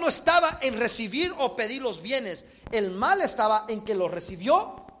pecado no estaba en recibir o pedir los bienes. El mal estaba en que los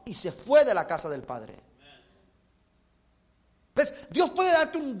recibió y se fue de la casa del padre. ¿Ves? Dios puede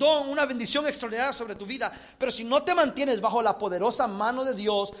darte un don, una bendición extraordinaria sobre tu vida, pero si no te mantienes bajo la poderosa mano de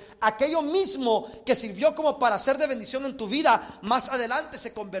Dios, aquello mismo que sirvió como para ser de bendición en tu vida, más adelante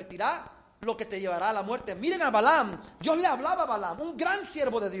se convertirá lo que te llevará a la muerte. Miren a Balaam. Dios le hablaba a Balaam, un gran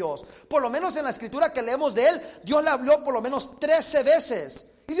siervo de Dios. Por lo menos en la escritura que leemos de él, Dios le habló por lo menos 13 veces.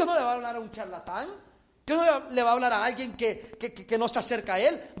 Y Dios no le va a hablar a un charlatán. Dios no le va a hablar a alguien que no está cerca a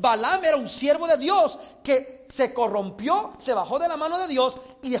él. Balaam era un siervo de Dios que se corrompió, se bajó de la mano de Dios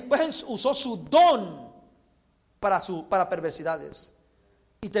y después usó su don para perversidades.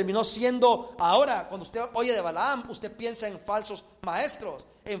 Y terminó siendo, ahora cuando usted oye de Balaam, usted piensa en falsos maestros,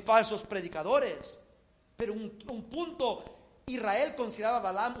 en falsos predicadores. Pero un punto, Israel consideraba a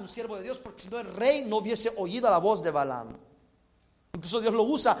Balaam un siervo de Dios, porque si no, el rey no hubiese oído la voz de Balaam. Incluso Dios lo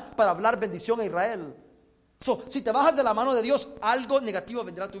usa para hablar bendición a Israel. Si te bajas de la mano de Dios, algo negativo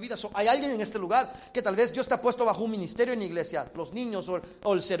vendrá a tu vida. Hay alguien en este lugar que tal vez Dios te ha puesto bajo un ministerio en la iglesia, los niños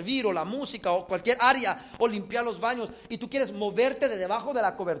o el servir o la música o cualquier área, o limpiar los baños, y tú quieres moverte de debajo de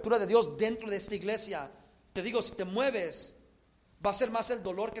la cobertura de Dios dentro de esta iglesia. Te digo, si te mueves, va a ser más el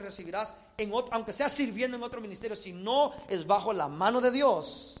dolor que recibirás aunque sea sirviendo en otro ministerio. Si no es bajo la mano de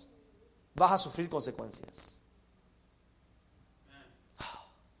Dios, vas a sufrir consecuencias.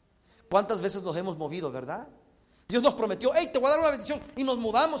 ¿Cuántas veces nos hemos movido, verdad? Dios nos prometió, te voy a dar una bendición. Y nos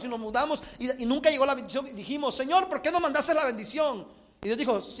mudamos y nunca llegó la bendición. Y dijimos, Señor, ¿por qué no mandaste la bendición? Y Dios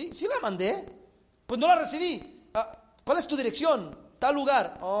dijo, sí la mandé. Pues no la recibí. ¿Cuál es tu dirección? Tal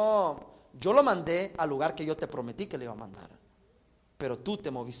lugar. Yo lo mandé al lugar que yo te prometí que le iba a mandar. Pero tú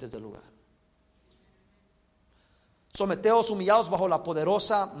te moviste del lugar. Someteos humillados bajo la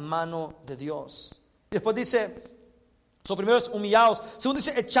poderosa mano de Dios. Y después dice, primero es humillados. Segundo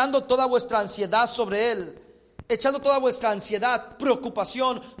dice, echando toda vuestra ansiedad sobre Él. Echando toda vuestra ansiedad,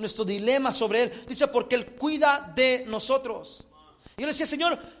 preocupación, nuestro dilema sobre Él. Dice, porque Él cuida de nosotros. Y yo le decía,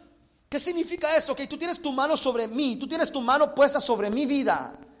 Señor, ¿qué significa eso? Que tú tienes tu mano sobre mí, tú tienes tu mano puesta sobre mi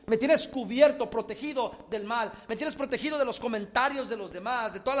vida. Me tienes cubierto, protegido del mal. Me tienes protegido de los comentarios de los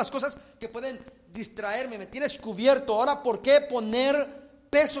demás, de todas las cosas que pueden distraerme. Me tienes cubierto. Ahora, ¿por qué poner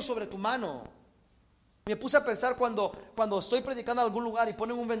peso sobre tu mano? Me puse a pensar cuando estoy predicando en algún lugar y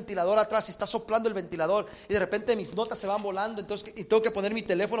ponen un ventilador atrás y está soplando el ventilador y de repente mis notas se van volando, entonces y tengo que poner mi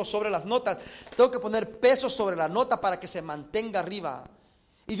teléfono sobre las notas, tengo que poner peso sobre la nota para que se mantenga arriba.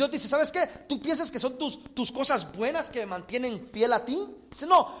 Y Dios dice, ¿sabes qué? ¿Tú piensas que son tus cosas buenas que me mantienen fiel a ti? Dice,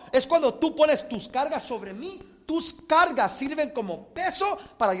 no, es cuando tú pones tus cargas sobre mí. Tus cargas sirven como peso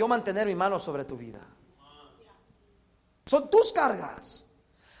para yo mantener mi mano sobre tu vida. Son tus cargas.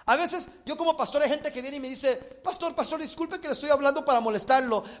 A veces yo como pastor hay gente que viene y me dice, pastor, disculpe que le estoy hablando para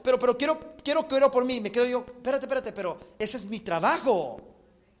molestarlo, pero quiero que ore por mí. Me quedo yo, espérate, pero ese es mi trabajo.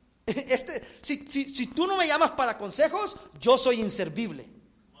 Si tú no me llamas para consejos, yo soy inservible.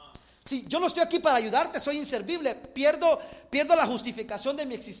 Si yo no estoy aquí para ayudarte, soy inservible. Pierdo la justificación de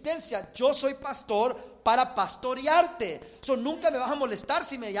mi existencia. Yo soy pastor para pastorearte. Nunca me vas a molestar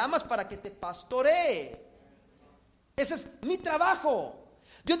si me llamas para que te pastoree. Ese es mi trabajo.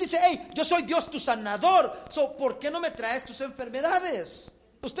 Dios dice, hey, yo soy Dios tu sanador. ¿Por qué no me traes tus enfermedades?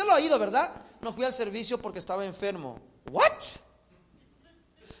 Usted lo ha oído, ¿verdad? No fui al servicio porque estaba enfermo. ¿What?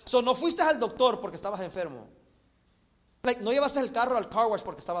 No fuiste al doctor porque estabas enfermo. No llevaste el carro al car wash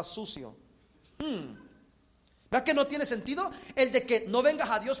porque estaba sucio. ¿Verdad que no tiene sentido? El de que no vengas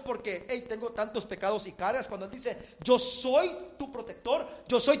a Dios porque hey, tengo tantos pecados y cargas. Cuando Él dice, yo soy tu protector,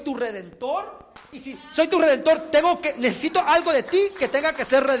 yo soy tu redentor. Y si soy tu redentor, necesito algo de ti que tenga que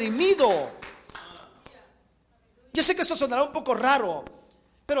ser redimido. Yo sé que esto sonará un poco raro,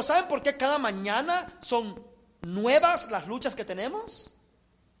 pero ¿saben por qué cada mañana son nuevas las luchas que tenemos?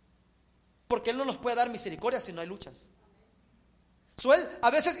 Porque Él no nos puede dar misericordia si no hay luchas. Él a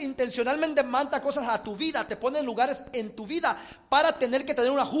veces intencionalmente manda cosas a tu vida, te pone en lugares en tu vida para tener que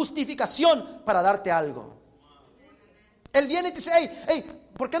tener una justificación para darte algo. Él viene y te dice, hey,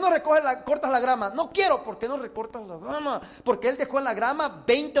 ¿por qué no cortas la grama? No quiero. ¿Por qué no recortas la grama? Porque Él dejó en la grama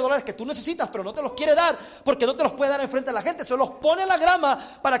 $20 que tú necesitas, pero no te los quiere dar, porque no te los puede dar enfrente de la gente. Solo los pone en la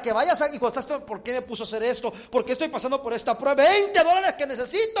grama para que vayas y cuando estás, ¿por qué me puso a hacer esto? ¿Por qué estoy pasando por esta prueba? $20 que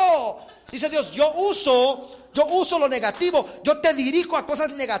necesito. Dice Dios, yo uso lo negativo. Yo te dirijo a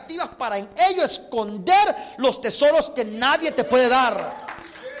cosas negativas para en ello esconder los tesoros que nadie te puede dar.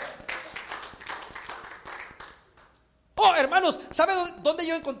 Oh, hermanos, ¿sabe dónde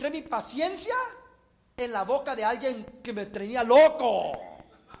yo encontré mi paciencia? En la boca de alguien que me tenía loco.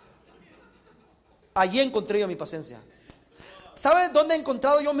 Allí encontré yo mi paciencia. ¿Sabe dónde he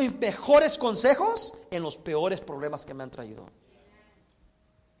encontrado yo mis mejores consejos? En los peores problemas que me han traído.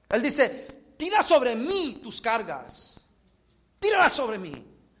 Él dice, tira sobre mí tus cargas. Tíralas sobre mí.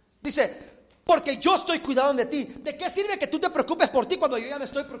 Dice, porque yo estoy cuidando de ti. ¿De qué sirve que tú te preocupes por ti cuando yo ya me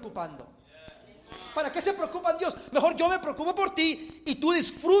estoy preocupando? ¿Para qué se preocupa Dios? Mejor yo me preocupo por ti y tú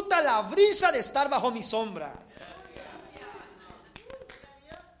disfruta la brisa de estar bajo mi sombra.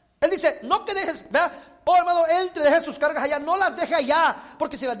 Él dice, no que dejes, vea, oh hermano, entre, deje sus cargas allá, no las deje allá,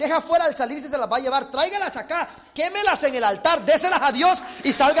 porque si las deja afuera al salirse se las va a llevar. Tráigalas acá, quémelas en el altar, déselas a Dios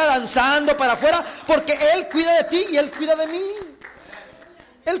y salga danzando para afuera, porque Él cuida de ti y Él cuida de mí.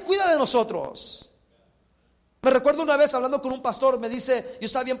 Él cuida de nosotros. Me recuerdo una vez hablando con un pastor, me dice, yo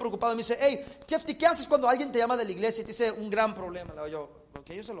estaba bien preocupado, me dice, hey, Jefte, ¿qué haces cuando alguien te llama de la iglesia y te dice un gran problema? Le digo yo, ok,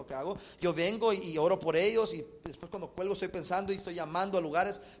 yo sé lo que hago, yo vengo y oro por ellos y después cuando cuelgo estoy pensando y estoy llamando a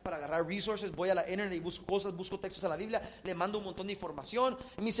lugares para agarrar resources, voy a la internet y busco cosas, busco textos a la Biblia, le mando un montón de información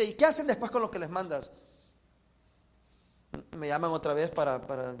y me dice, ¿y qué hacen después con lo que les mandas? Me llaman otra vez para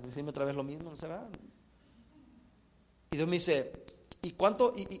decirme otra vez lo mismo, no sé, ¿verdad? Y Dios me dice, ¿y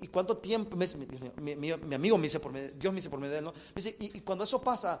cuánto tiempo? Mi amigo me dice por medio, Dios me dice por medio de él, ¿no? Me dice, y cuando eso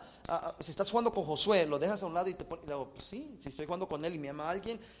pasa, si estás jugando con Josué, lo dejas a un lado y te pones, le digo, pues sí, si estoy jugando con él y me llama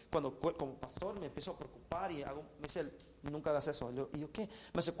alguien, como pastor me empiezo a preocupar y me dice, nunca hagas eso. ¿Y yo qué?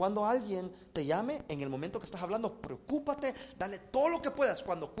 Me dice, cuando alguien te llame, en el momento que estás hablando, preocúpate, dale todo lo que puedas.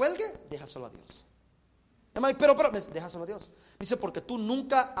 Cuando cuelgue, déjaselo a Dios. Pero, déjaselo a Dios. Me dice, porque tú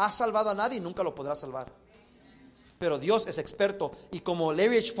nunca has salvado a nadie y nunca lo podrás salvar. Pero Dios es experto. Y como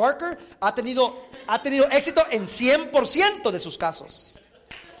Larry H. Parker ha tenido éxito en 100% de sus casos.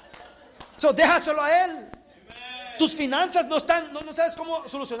 Déjaselo a Él. Tus finanzas no sabes cómo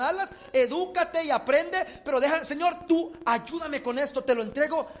solucionarlas. Edúcate y aprende. Pero Señor, tú ayúdame con esto. Te lo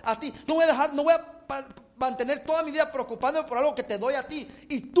entrego a ti. No voy a mantener toda mi vida preocupándome por algo que te doy a ti.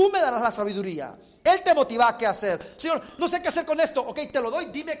 Y tú me darás la sabiduría. Él te motiva a qué hacer. Señor, no sé qué hacer con esto. Ok, te lo doy,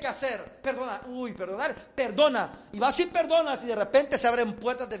 dime qué hacer. Perdona. Y vas y perdonas y de repente se abren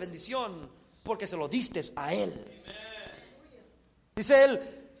puertas de bendición porque se lo diste a Él. Dice Él,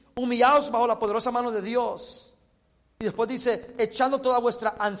 humillaos bajo la poderosa mano de Dios. Y después dice, echando toda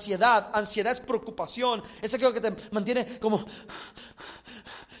vuestra ansiedad. Ansiedad es preocupación. Es aquello que te mantiene como,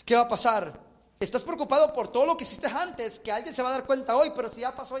 ¿qué va a pasar? Estás preocupado por todo lo que hiciste antes, que alguien se va a dar cuenta hoy, pero si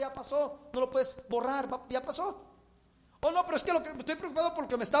ya pasó, no lo puedes borrar, ya pasó. Oh, no, pero es que estoy preocupado por lo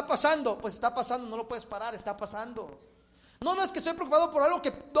que me está pasando. Pues está pasando, no lo puedes parar, está pasando. No, es que estoy preocupado por algo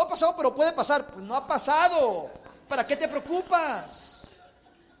que no ha pasado, pero puede pasar. Pues no ha pasado. ¿Para qué te preocupas?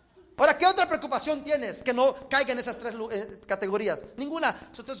 Ahora, ¿qué otra preocupación tienes que no caiga en esas tres categorías? Ninguna.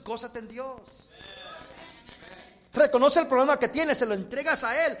 Entonces, gózate en Dios. Reconoce el problema que tienes, se lo entregas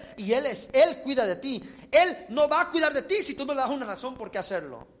a Él y Él cuida de ti. Él no va a cuidar de ti si tú no le das una razón por qué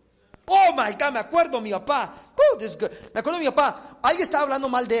hacerlo. Oh my God, me acuerdo de mi papá. Me acuerdo de mi papá. Alguien estaba hablando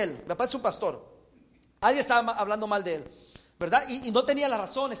mal de él. Mi papá es un pastor. Alguien estaba hablando mal de él, ¿verdad? Y no tenía la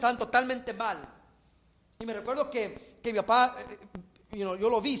razón, estaban totalmente mal. Y me recuerdo que mi papá, yo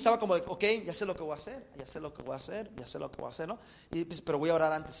lo vi, estaba como, ok, ya sé lo que voy a hacer, ¿no? Y pues, pero voy a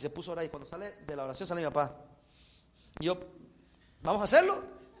orar antes. Y se puso a orar y cuando sale de la oración sale mi papá. Y yo, ¿vamos a hacerlo?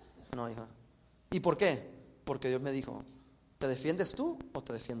 No, hija. ¿Y por qué? Porque Dios me dijo, ¿te defiendes tú o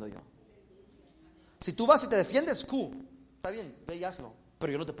te defiendo yo? Si tú vas y te defiendes, está bien, ve y hazlo.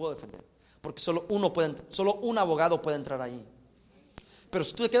 Pero yo no te puedo defender, porque solo un abogado puede entrar ahí. Pero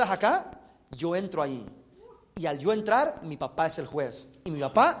si tú te quedas acá, yo entro ahí. Y al yo entrar, mi papá es el juez. Y mi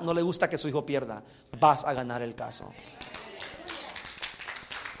papá no le gusta que su hijo pierda. Vas a ganar el caso.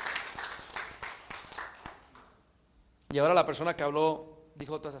 Y ahora la persona que habló,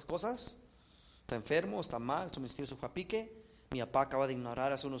 dijo todas esas cosas, está enfermo, está mal, su ministerio se fue a pique. Mi papá acaba de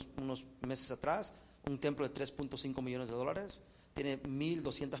ignorar hace unos meses atrás un templo de $3.5 millones. Tiene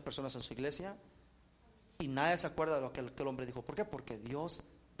 1,200 personas en su iglesia. Y nadie se acuerda de lo que el hombre dijo. ¿Por qué? Porque Dios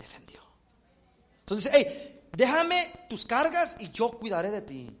defendió. Entonces dice, hey, déjame tus cargas y yo cuidaré de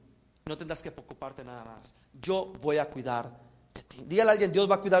ti. No tendrás que preocuparte nada más. Yo voy a cuidar de ti. Dígale a alguien, Dios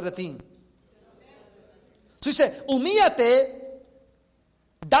va a cuidar de ti. Entonces dice, humíllate,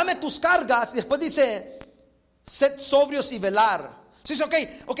 dame tus cargas. Y después dice, sed sobrios y velar. Entonces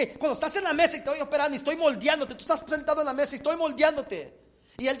dice, ok, cuando estás en la mesa y te estoy operando y estoy moldeándote, tú estás sentado en la mesa y estoy moldeándote.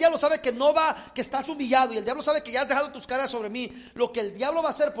 Y el diablo sabe que que estás humillado. Y el diablo sabe que ya has dejado tus cargas sobre mí. Lo que el diablo va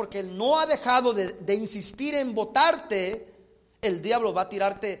a hacer, porque él no ha dejado de insistir en botarte, el diablo va a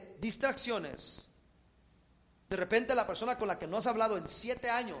tirarte distracciones. De repente la persona con la que no has hablado en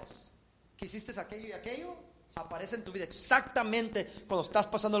 7 años, que hiciste aquello y aquello, aparece en tu vida exactamente cuando estás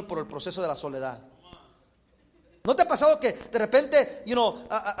pasando por el proceso de la soledad. ¿No te ha pasado que de repente,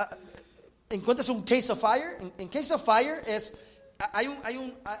 encuentras un case of fire? En case of fire es...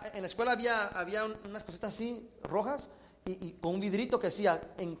 en la escuela había unas cositas así rojas y con un vidrito que decía,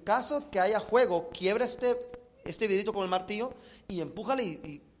 en caso que haya fuego, quiebra este vidrito con el martillo y empújale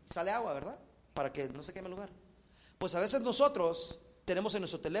y sale agua, ¿verdad? Para que no se queme el lugar. Pues a veces nosotros tenemos en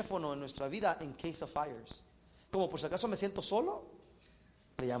nuestro teléfono, en nuestra vida, en case of fires. Como por si acaso me siento solo,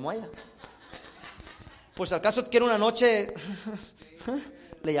 le llamo a ella. Por si acaso quiero una noche,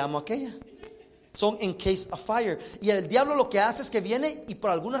 le llamo a aquella. Son en case of fire. Y el diablo lo que hace es que viene y por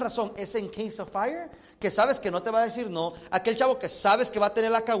alguna razón es en case of fire, que sabes que no te va a decir no. Aquel chavo que sabes que va a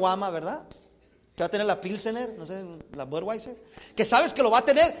tener la caguama, ¿verdad? Que va a tener la Pilsener, no sé, la Budweiser, que sabes que lo va a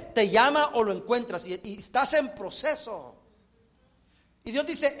tener, te llama o lo encuentras y estás en proceso. Y Dios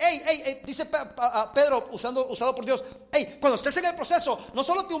dice, dice Pedro, usado por Dios, cuando estés en el proceso, no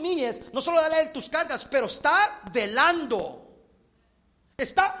solo te humilles, no solo dale tus cargas, pero está velando,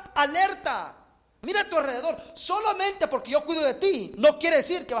 está alerta. Mira a tu alrededor. Solamente porque yo cuido de ti no quiere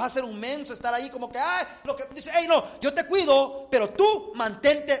decir que vas a ser un menso, estar ahí como que lo que dice, no, yo te cuido, pero tú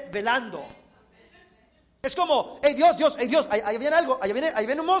mantente velando. Es como, Dios, ahí viene algo, ahí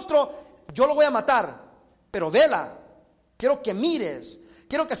viene un monstruo, yo lo voy a matar, pero vela. Quiero que mires,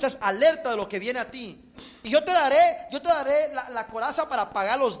 quiero que estés alerta de lo que viene a ti. Y yo te daré la coraza para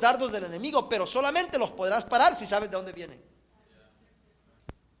apagar los dardos del enemigo, pero solamente los podrás parar si sabes de dónde vienen.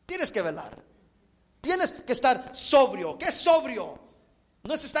 Tienes que velar. Tienes que estar sobrio. ¿Qué es sobrio?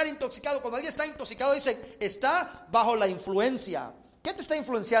 No es estar intoxicado. Cuando alguien está intoxicado dicen, está bajo la influencia. ¿Qué te está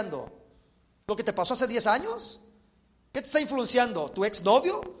influenciando? ¿Lo que te pasó hace 10 años? ¿Qué te está influenciando? ¿Tu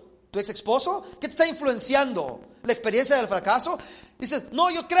exnovio? ¿Tu ex esposo? ¿Qué te está influenciando? ¿La experiencia del fracaso? Dices, no,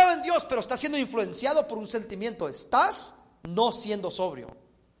 yo creo en Dios, pero estás siendo influenciado por un sentimiento. Estás no siendo sobrio.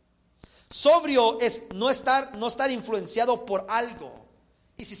 Sobrio es no estar influenciado por algo.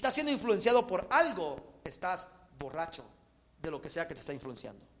 Y si estás siendo influenciado por algo, estás borracho de lo que sea que te está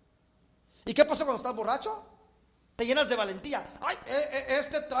influenciando. ¿Y qué pasa cuando estás borracho? Te llenas de valentía.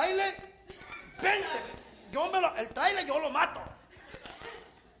 Este tráiler, vente, el tráiler yo lo mato.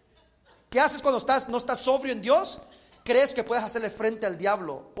 ¿Qué haces cuando no estás sobrio en Dios? Crees que puedes hacerle frente al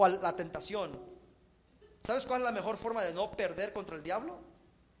diablo o a la tentación. ¿Sabes cuál es la mejor forma de no perder contra el diablo?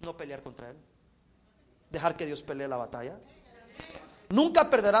 No pelear contra él. dejar que Dios pelee la batalla. Nunca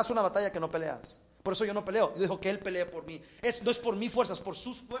perderás una batalla que no peleas. Por eso yo no peleo. Yo dejo que Él pelee por mí. No es por mi fuerza, es por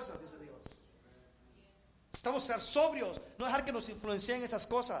sus fuerzas, dice Dios. Estamos a ser sobrios, no dejar que nos influencien esas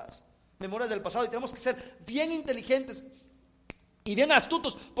cosas, memorias del pasado. Y tenemos que ser bien inteligentes y bien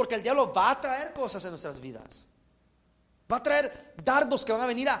astutos, porque el diablo va a traer cosas en nuestras vidas. Va a traer dardos que van a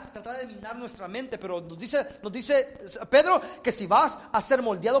venir a tratar de minar nuestra mente. Pero nos dice Pedro que si vas a ser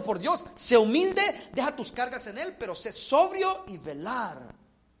moldeado por Dios, sé humilde, deja tus cargas en Él, pero sé sobrio y velar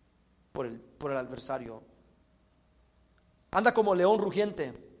por el adversario. Anda como león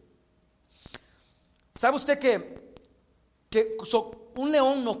rugiente. ¿Sabe usted que un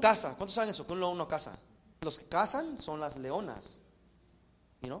león no caza? ¿Cuántos saben eso? Que un león no caza. Los que cazan son las leonas.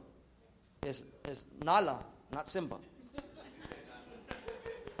 You know? Es Nala, not Simba.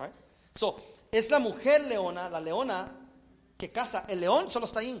 Right? So, es la mujer leona, la leona que caza. El león solo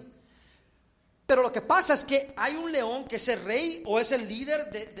está ahí. Pero lo que pasa es que hay un león que es el rey o es el líder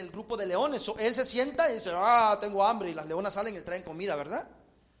del grupo de leones. So, él se sienta y dice, tengo hambre. Y las leonas salen y traen comida, ¿verdad?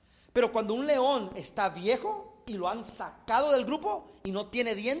 Pero cuando un león está viejo y lo han sacado del grupo y no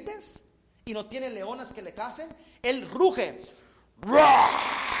tiene dientes y no tiene leonas que le cacen, él ruge.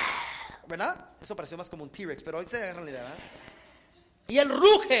 ¿Verdad? Eso pareció más como un T-Rex, pero esa es la realidad, ¿verdad? Y él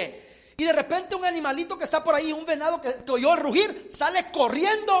ruge. Y de repente un animalito que está por ahí, un venado que oyó el rugir, sale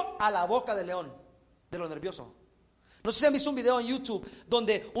corriendo a la boca del león, de lo nervioso. No sé si han visto un video en YouTube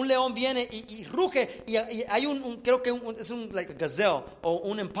donde un león viene y ruge y hay creo que es un like a gazelle o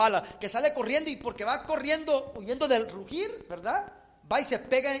un impala que sale corriendo, y porque va corriendo huyendo del rugir, ¿verdad? Va y se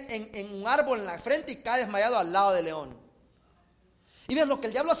pega en un árbol en la frente y cae desmayado al lado del león. Y bien, lo que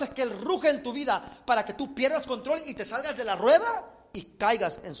el diablo hace es que él ruge en tu vida para que tú pierdas control y te salgas de la rueda y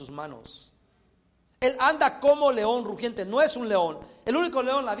caigas en sus manos. Él anda como león rugiente, no es un león. El único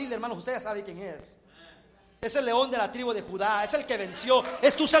león en la Biblia, hermanos, usted ya sabe quién es. Es el león de la tribu de Judá, es el que venció,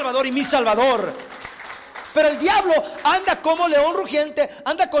 es tu Salvador y mi Salvador. Pero el diablo anda como león rugiente,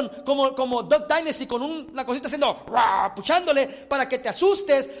 anda como Duck Dynasty, con una cosita haciendo, puchándole, para que te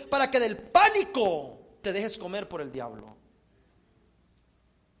asustes, para que del pánico te dejes comer por el diablo.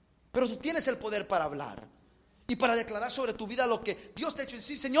 Pero tú tienes el poder para hablar y para declarar sobre tu vida lo que Dios te ha hecho. Y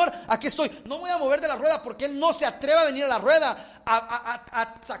decir, Señor, aquí estoy, no voy a mover de la rueda, porque Él no se atreve a venir a la rueda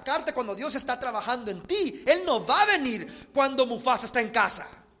a sacarte cuando Dios está trabajando en ti. Él no va a venir cuando Mufasa está en casa.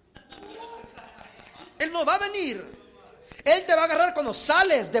 Él no va a venir. Él te va a agarrar cuando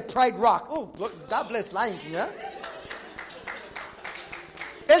sales de Pride Rock. Oh, God bless Lion King, ¿eh?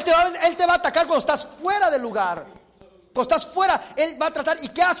 Él te va a atacar cuando estás fuera del lugar. Cuando estás fuera, Él va a tratar. ¿Y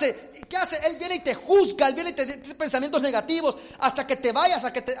qué hace? Él viene y te juzga. Él viene y te dice pensamientos negativos hasta que te vayas,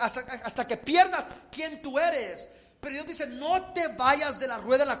 hasta que pierdas quién tú eres. Pero Dios dice, no te vayas de la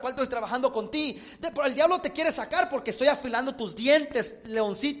rueda en la cual estoy trabajando contigo. El diablo te quiere sacar porque estoy afilando tus dientes,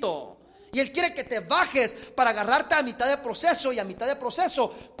 leoncito. Y Él quiere que te bajes para agarrarte a mitad de proceso. Y a mitad de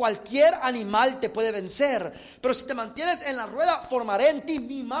proceso cualquier animal te puede vencer. Pero si te mantienes en la rueda, formaré en ti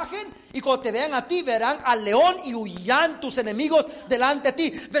mi imagen. Y cuando te vean a ti, verán al león y huirán tus enemigos delante de ti.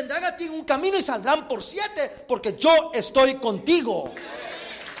 Vendrán a ti en un camino y saldrán por 7, porque yo estoy contigo.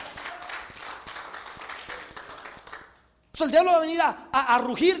 Entonces el diablo va a venir a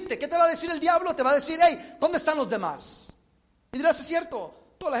rugirte. ¿Qué te va a decir el diablo? Te va a decir, hey, ¿dónde están los demás? Y dirás, es cierto,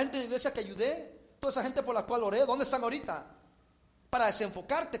 toda la gente en la iglesia que ayudé, toda esa gente por la cual oré, ¿dónde están ahorita? Para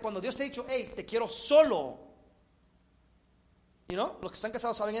desenfocarte cuando Dios te ha dicho, hey, te quiero solo. You know, los que están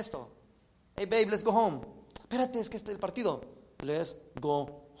casados saben esto. Hey babe, let's go home. Espérate, es que el partido. Let's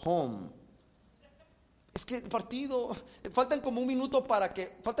go home. Es que el partido, falta como un minuto para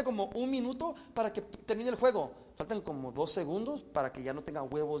que termine el juego. Faltan como 2 segundos para que ya no tenga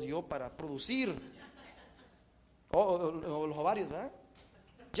huevos yo para producir. O los ovarios, ¿verdad?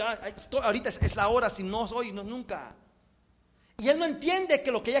 Ya, ahorita es la hora, si no es hoy, no nunca. Y él no entiende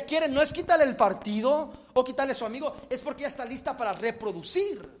que lo que ella quiere no es quitarle el partido o quitarle a su amigo, es porque ella está lista para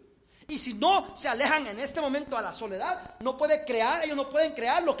reproducir. Y si no se alejan en este momento a la soledad, ellos no pueden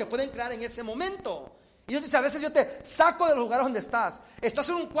crear lo que pueden crear en ese momento. Y Dios dice, a veces yo te saco de los lugares donde estás. Estás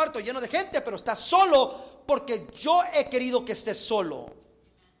en un cuarto lleno de gente, pero estás solo porque yo he querido que estés solo.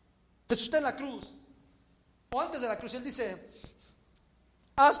 Entonces usted en la cruz, o antes de la cruz, Él dice,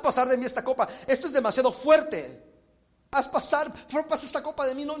 haz pasar de mí esta copa. Esto es demasiado fuerte. Pasa esta copa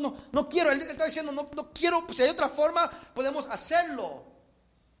de mí. No quiero. Él está diciendo, no quiero. Si hay otra forma, podemos hacerlo.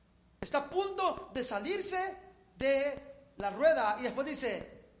 Está a punto de salirse de la rueda y después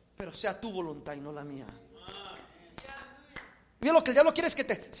dice, pero sea tu voluntad y no la mía. Mira, lo que el diablo quiere es que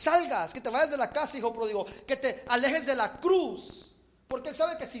te salgas, que te vayas de la casa, hijo pródigo, que te alejes de la cruz, porque él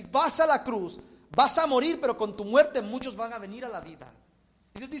sabe que si vas a la cruz vas a morir, pero con tu muerte muchos van a venir a la vida.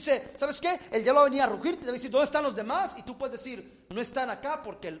 Y Dios dice, ¿sabes qué? El diablo va a venir a rugir, te va a decir, ¿dónde están los demás? Y tú puedes decir, no están acá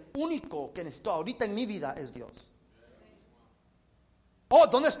porque el único que necesito ahorita en mi vida es Dios. Oh,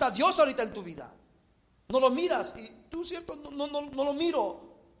 ¿dónde está Dios ahorita en tu vida? No lo miras. Y tú, cierto, no lo miro.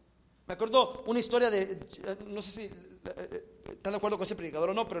 Me acuerdo una historia de, no sé si están de acuerdo con ese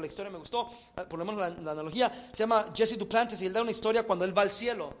predicador o no, pero la historia me gustó, por lo menos la analogía. Se llama Jesse Duplantis y él da una historia cuando él va al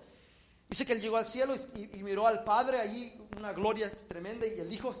cielo. Dice que él llegó al cielo y miró al Padre allí, una gloria tremenda, y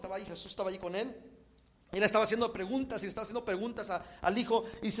el Hijo estaba ahí, Jesús estaba allí con él. Y él estaba haciendo preguntas al Hijo,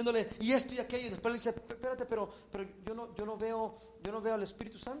 y diciéndole, y esto y aquello. Y después le dice, espérate, pero yo no veo al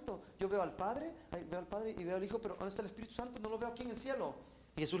Espíritu Santo. Yo veo al Padre y veo al Hijo, pero ¿dónde está el Espíritu Santo? No lo veo aquí en el cielo.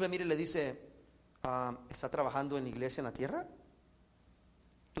 Y Jesús le mira y le dice, ¿está trabajando en la iglesia en la tierra?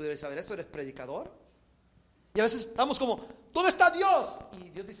 Tú debes saber esto, eres predicador. Y a veces estamos como, ¿dónde está Dios? Y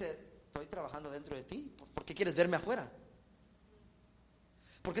Dios dice, estoy trabajando dentro de ti. ¿Por qué quieres verme afuera?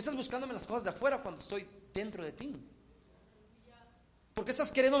 ¿Por qué estás buscándome las cosas de afuera cuando estoy dentro de ti? ¿Por qué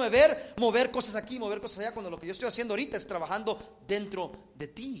estás queriéndome ver mover cosas aquí, mover cosas allá, cuando lo que yo estoy haciendo ahorita es trabajando dentro de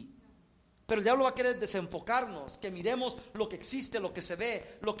ti? Pero el diablo va a querer desenfocarnos, que miremos lo que existe, lo que se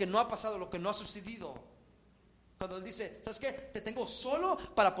ve, lo que no ha pasado, lo que no ha sucedido. Cuando él dice, ¿sabes qué? Te tengo solo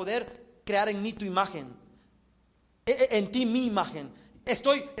para poder crear en mí tu imagen, en ti mi imagen.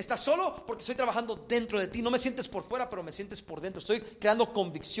 Estás solo porque estoy trabajando dentro de ti. No me sientes por fuera, pero me sientes por dentro. Estoy creando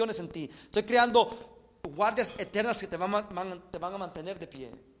convicciones en ti. Estoy creando guardias eternas que te van a mantener de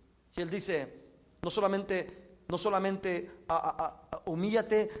pie. Y él dice, no solamente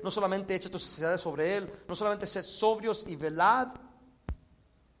humíllate, no solamente echa tus necesidades sobre él, no solamente sed sobrios y velad,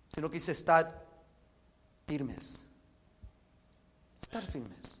 sino que dice, estad firmes. Estar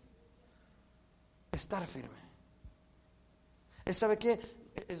firmes. Estar firme. ¿Sabe qué?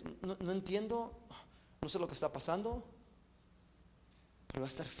 No entiendo, no sé lo que está pasando, pero va a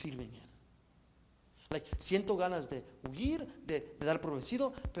estar firme en él. Siento ganas de huir, de dar por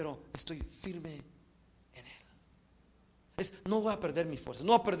vencido, pero estoy firme en él. No voy a perder mi fuerza,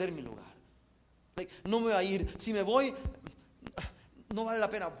 no voy a perder mi lugar. No me voy a ir. Si me voy, no vale la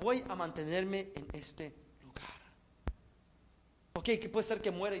pena. Voy a mantenerme en este lugar. Ok, que puede ser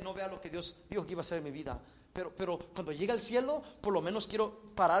que muera y no vea lo que Dios dijo que iba a hacer en mi vida. Pero cuando llegue al cielo, por lo menos quiero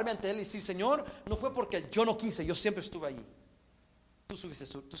pararme ante Él y decir, Señor, no fue porque yo no quise, yo siempre estuve allí. Tú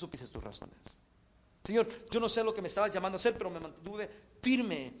supiste tus razones. Señor, yo no sé lo que me estabas llamando a hacer, pero me mantuve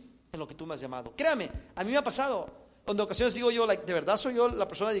firme en lo que tú me has llamado. Créame, a mí me ha pasado. Donde ocasiones digo yo, ¿de verdad soy yo la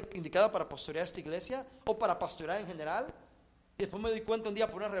persona indicada para pastorear esta iglesia? O para pastorear en general. Y después me doy cuenta un día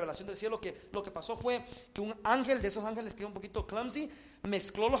por una revelación del cielo que lo que pasó fue que un ángel, de esos ángeles que es un poquito clumsy,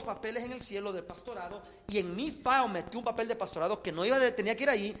 mezcló los papeles en el cielo de pastorado, y en mi file metió un papel de pastorado que no tenía que ir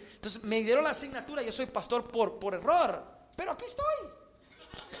ahí. Entonces me dieron la asignatura, yo soy pastor por error, pero aquí estoy.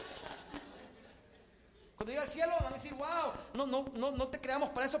 Cuando llegue al cielo van a decir, wow, no te creamos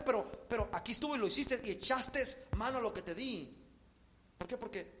para eso, pero aquí estuvo y lo hiciste y echaste mano a lo que te di. ¿Por qué?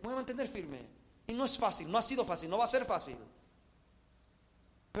 Porque voy a mantener firme. Y no es fácil, no ha sido fácil, no va a ser fácil.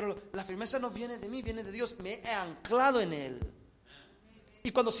 Pero la firmeza no viene de mí, viene de Dios. Me he anclado en Él.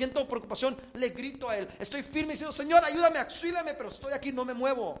 Y cuando siento preocupación, le grito a Él. Estoy firme diciendo, Señor, ayúdame, auxíliame, pero estoy aquí, no me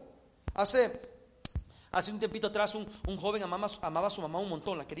muevo. Hace un tiempito atrás un joven amaba a su mamá un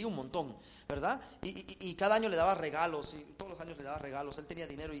montón, la quería un montón, ¿verdad? Y cada año le daba regalos, y todos los años le daba regalos. Él tenía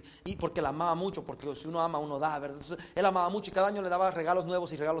dinero y porque la amaba mucho, porque si uno ama, uno da, ¿verdad? Entonces, él amaba mucho y cada año le daba regalos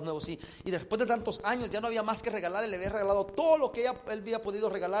nuevos. Y después de tantos años ya no había más que regalarle. Le había regalado todo lo que él había podido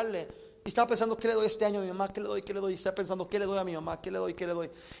regalarle. Y estaba pensando, ¿qué le doy este año a mi mamá? ¿Qué le doy? Y estaba pensando, ¿qué le doy a mi mamá? ¿Qué le doy?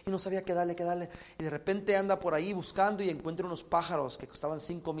 Y no sabía qué darle. Y de repente anda por ahí buscando y encuentra unos pájaros que costaban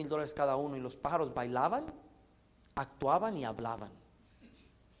 $5,000 cada uno. Y los pájaros bailaban, actuaban y hablaban.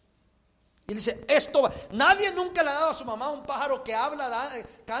 Y dice, nadie nunca le ha dado a su mamá un pájaro que habla,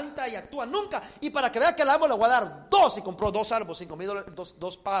 canta y actúa, nunca. Y para que vea que le amo, le voy a dar dos. Y compró dos árboles, $5,000,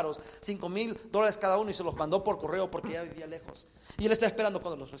 dos pájaros, $5,000 cada uno, y se los mandó por correo porque ella vivía lejos. Y él está esperando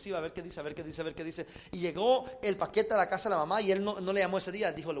cuando los reciba, a ver qué dice. Y llegó el paquete a la casa de la mamá, y él no le llamó ese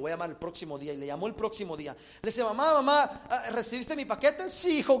día. Dijo, le voy a llamar el próximo día. Y le llamó el próximo día. Le dice, mamá, ¿recibiste mi paquete?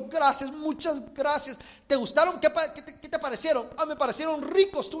 Sí, hijo, gracias, muchas gracias. ¿Te gustaron? ¿Qué te parecieron? Me parecieron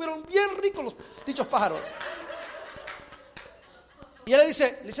ricos, estuvieron bien ricos los dichos pájaros. Y él le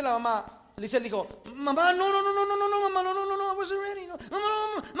dice la mamá, le dice el hijo, mamá, no, mamá, no, I wasn't ready, no,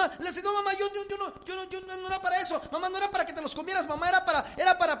 mamá, le dice, no, mamá, yo no era para eso, mamá, no era para que te los comieras, mamá, era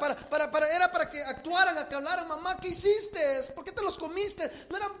para que actuaran, que hablaran. Mamá, ¿qué hiciste? ¿Por qué te los comiste?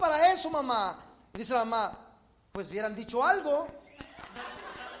 No eran para eso, mamá. Y dice la mamá, pues hubieran dicho algo.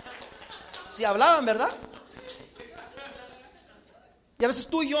 así hablaban, ¿verdad? Y a veces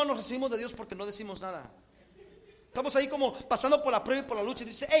tú y yo nos recibimos de Dios porque no decimos nada. Estamos ahí como pasando por la prueba y por la lucha. Y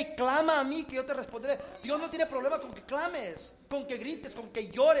dice, hey, clama a mí que yo te responderé. Dios no tiene problema con que clames, con que grites, con que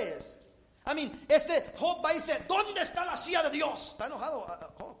llores. Job va y dice, ¿dónde está la silla de Dios? Está enojado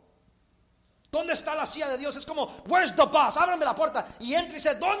Job. ¿Dónde está la silla de Dios? Es como, where's the boss? Ábrame la puerta. Y entra y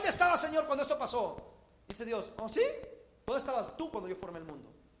dice, ¿dónde estaba, Señor, cuando esto pasó? Dice Dios, ¿oh sí? ¿Dónde estabas tú cuando yo formé el mundo?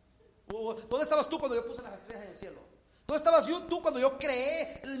 ¿Dónde estabas tú cuando yo puse las estrellas en el cielo? ¿Dónde estabas tú cuando yo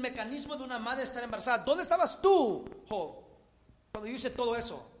creé el mecanismo de una madre estar embarazada? ¿Dónde estabas tú, Job, cuando yo hice todo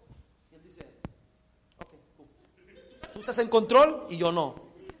eso? Y él dice, ok, cool. Tú estás en control y yo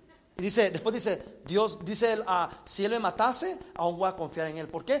no. Y después dice, Dios, dice él, si él me matase, aún voy a confiar en él.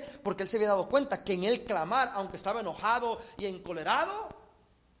 ¿Por qué? Porque él se había dado cuenta que en él clamar, aunque estaba enojado y encolerado,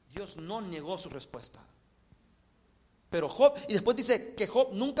 Dios no negó su respuesta. Pero Job, y después dice que Job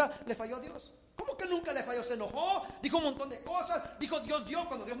nunca le falló a Dios. ¿Cómo que nunca le falló? Se enojó, dijo un montón de cosas, dijo Dios dio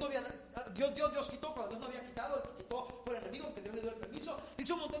cuando Dios no había, Dios quitó cuando Dios no había quitado, quitó por el enemigo que Dios le dio el permiso.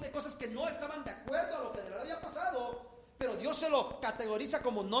 Dice un montón de cosas que no estaban de acuerdo a lo que de verdad había pasado, pero Dios se lo categoriza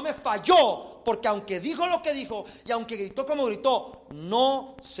como no me falló, porque aunque dijo lo que dijo y aunque gritó como gritó,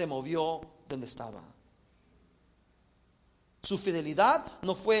 no se movió donde estaba. Su fidelidad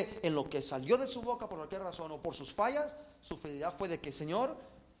no fue en lo que salió de su boca por cualquier razón o por sus fallas. Su fidelidad fue de que, Señor,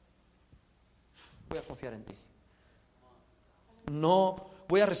 voy a confiar en ti. No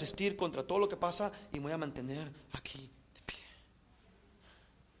voy a resistir contra todo lo que pasa y me voy a mantener aquí de pie.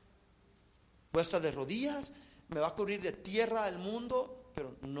 Voy a estar de rodillas, me va a cubrir de tierra el mundo,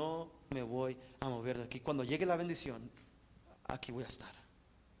 pero no me voy a mover de aquí. Cuando llegue la bendición, aquí voy a estar.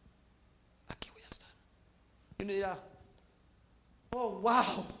 Aquí voy a estar. Y uno dirá, oh,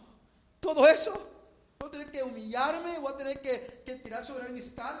 wow, todo eso, voy a tener que humillarme, voy a tener que tirar sobre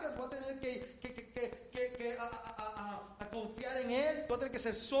mis cargas, voy a tener que confiar en Él, voy a tener que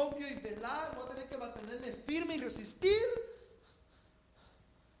ser sobrio y velar, voy a tener que mantenerme firme y resistir.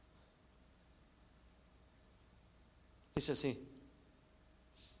 Dice sí,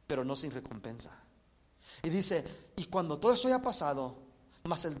 pero no sin recompensa. Y dice, y cuando todo esto haya pasado,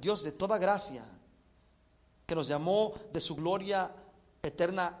 mas el Dios de toda gracia, que nos llamó de su gloria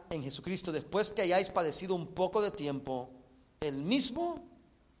eterna en Jesucristo, después que hayáis padecido un poco de tiempo, Él mismo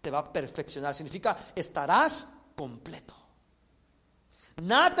te va a perfeccionar. Significa, estarás completo.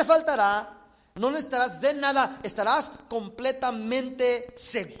 Nada te faltará, no necesitarás de nada, estarás completamente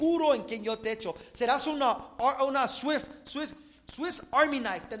seguro en quien yo te he hecho. Serás una Swiss Army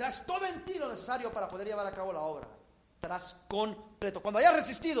knife, tendrás todo en ti lo necesario para poder llevar a cabo la obra. Estarás completo. Cuando hayas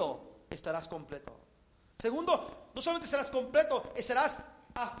resistido, estarás completo. Segundo, no solamente serás completo, serás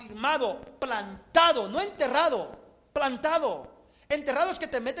afirmado, plantado, no enterrado, plantado. Enterrado es que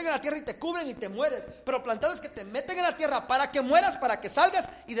te meten en la tierra y te cubren y te mueres, pero plantado es que te meten en la tierra para que mueras, para que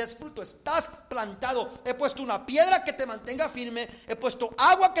salgas y des fruto. Estás plantado. He puesto una piedra que te mantenga firme, he puesto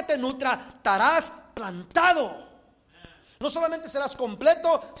agua que te nutra, estarás plantado. No solamente serás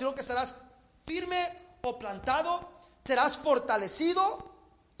completo, sino que estarás firme o plantado, serás fortalecido.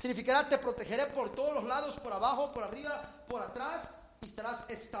 Significará, te protegeré por todos los lados, por abajo, por arriba, por atrás, y estarás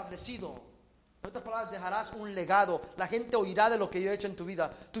establecido. En otras palabras, dejarás un legado. La gente oirá de lo que yo he hecho en tu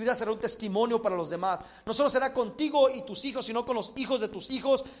vida. Tu vida será un testimonio para los demás. No solo será contigo y tus hijos, sino con los hijos de tus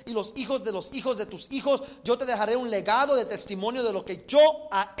hijos y los hijos de los hijos de tus hijos. Yo te dejaré un legado de testimonio de lo que yo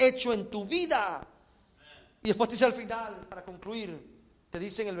he hecho en tu vida. Y después dice al final, para concluir, te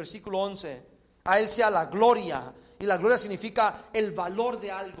dice en el versículo 11, a Él sea la gloria. Y la gloria significa el valor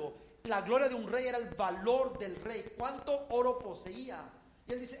de algo. La gloria de un rey era el valor del rey. ¿Cuánto oro poseía?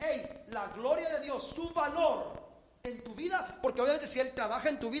 Y él dice, hey, la gloria de Dios, su valor en tu vida, porque obviamente si Él trabaja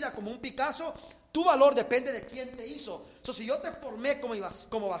en tu vida como un Picasso, tu valor depende de quién te hizo. Si yo te formé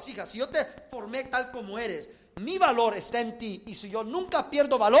como vasija, si yo te formé tal como eres, mi valor está en ti. Y si yo nunca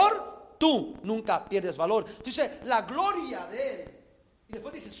pierdo valor, tú nunca pierdes valor. Dice, la gloria de Él. Y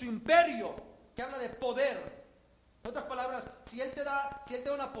después dice, su imperio, que habla de poder. En otras palabras, si Él te da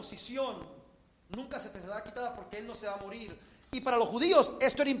una posición, nunca se te será quitada porque Él no se va a morir. Y para los judíos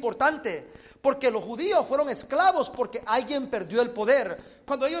esto era importante, porque los judíos fueron esclavos porque alguien perdió el poder.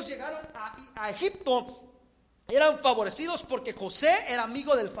 Cuando ellos llegaron a Egipto, eran favorecidos porque José era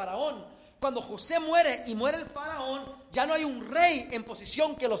amigo del faraón. Cuando José muere y muere el faraón, ya no hay un rey en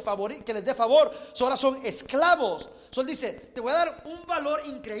posición que les dé favor. Ahora son esclavos. Él dice, te voy a dar un valor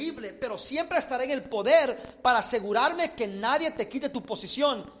increíble, pero siempre estaré en el poder para asegurarme que nadie te quite tu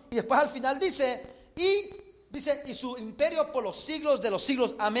posición. Y después al final dice, y su imperio por los siglos de los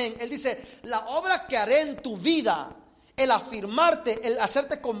siglos, amén. Él dice, la obra que haré en tu vida el afirmarte, el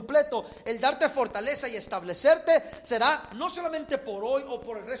hacerte completo, el darte fortaleza y establecerte, será no solamente por hoy o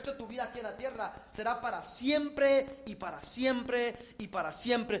por el resto de tu vida aquí en la tierra, será para siempre y para siempre y para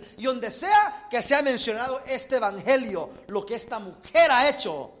siempre. Y donde sea que sea mencionado este evangelio, lo que esta mujer ha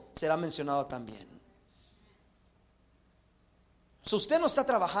hecho, será mencionado también. Si usted no está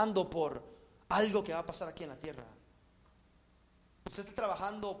trabajando por algo que va a pasar aquí en la tierra, usted está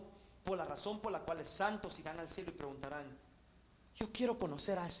trabajando por la razón por la cual los santos irán al cielo y preguntarán: yo quiero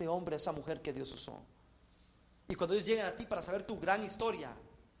conocer a ese hombre, a esa mujer que Dios usó. Y cuando ellos lleguen a ti para saber tu gran historia,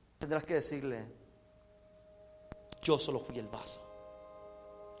 tendrás que decirle: yo solo fui el vaso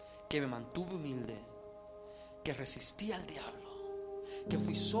que me mantuve humilde, que resistí al diablo, que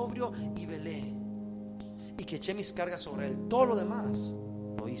fui sobrio y velé, y que eché mis cargas sobre él. Todo lo demás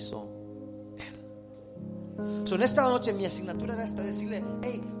lo hizo él. En esta noche mi asignatura era esta: decirle: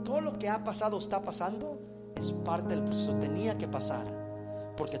 hey, todo lo que ha pasado, está pasando, es parte del proceso, tenía que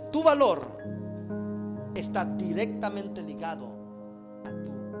pasar, porque tu valor está directamente ligado a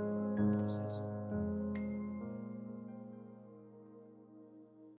tu proceso.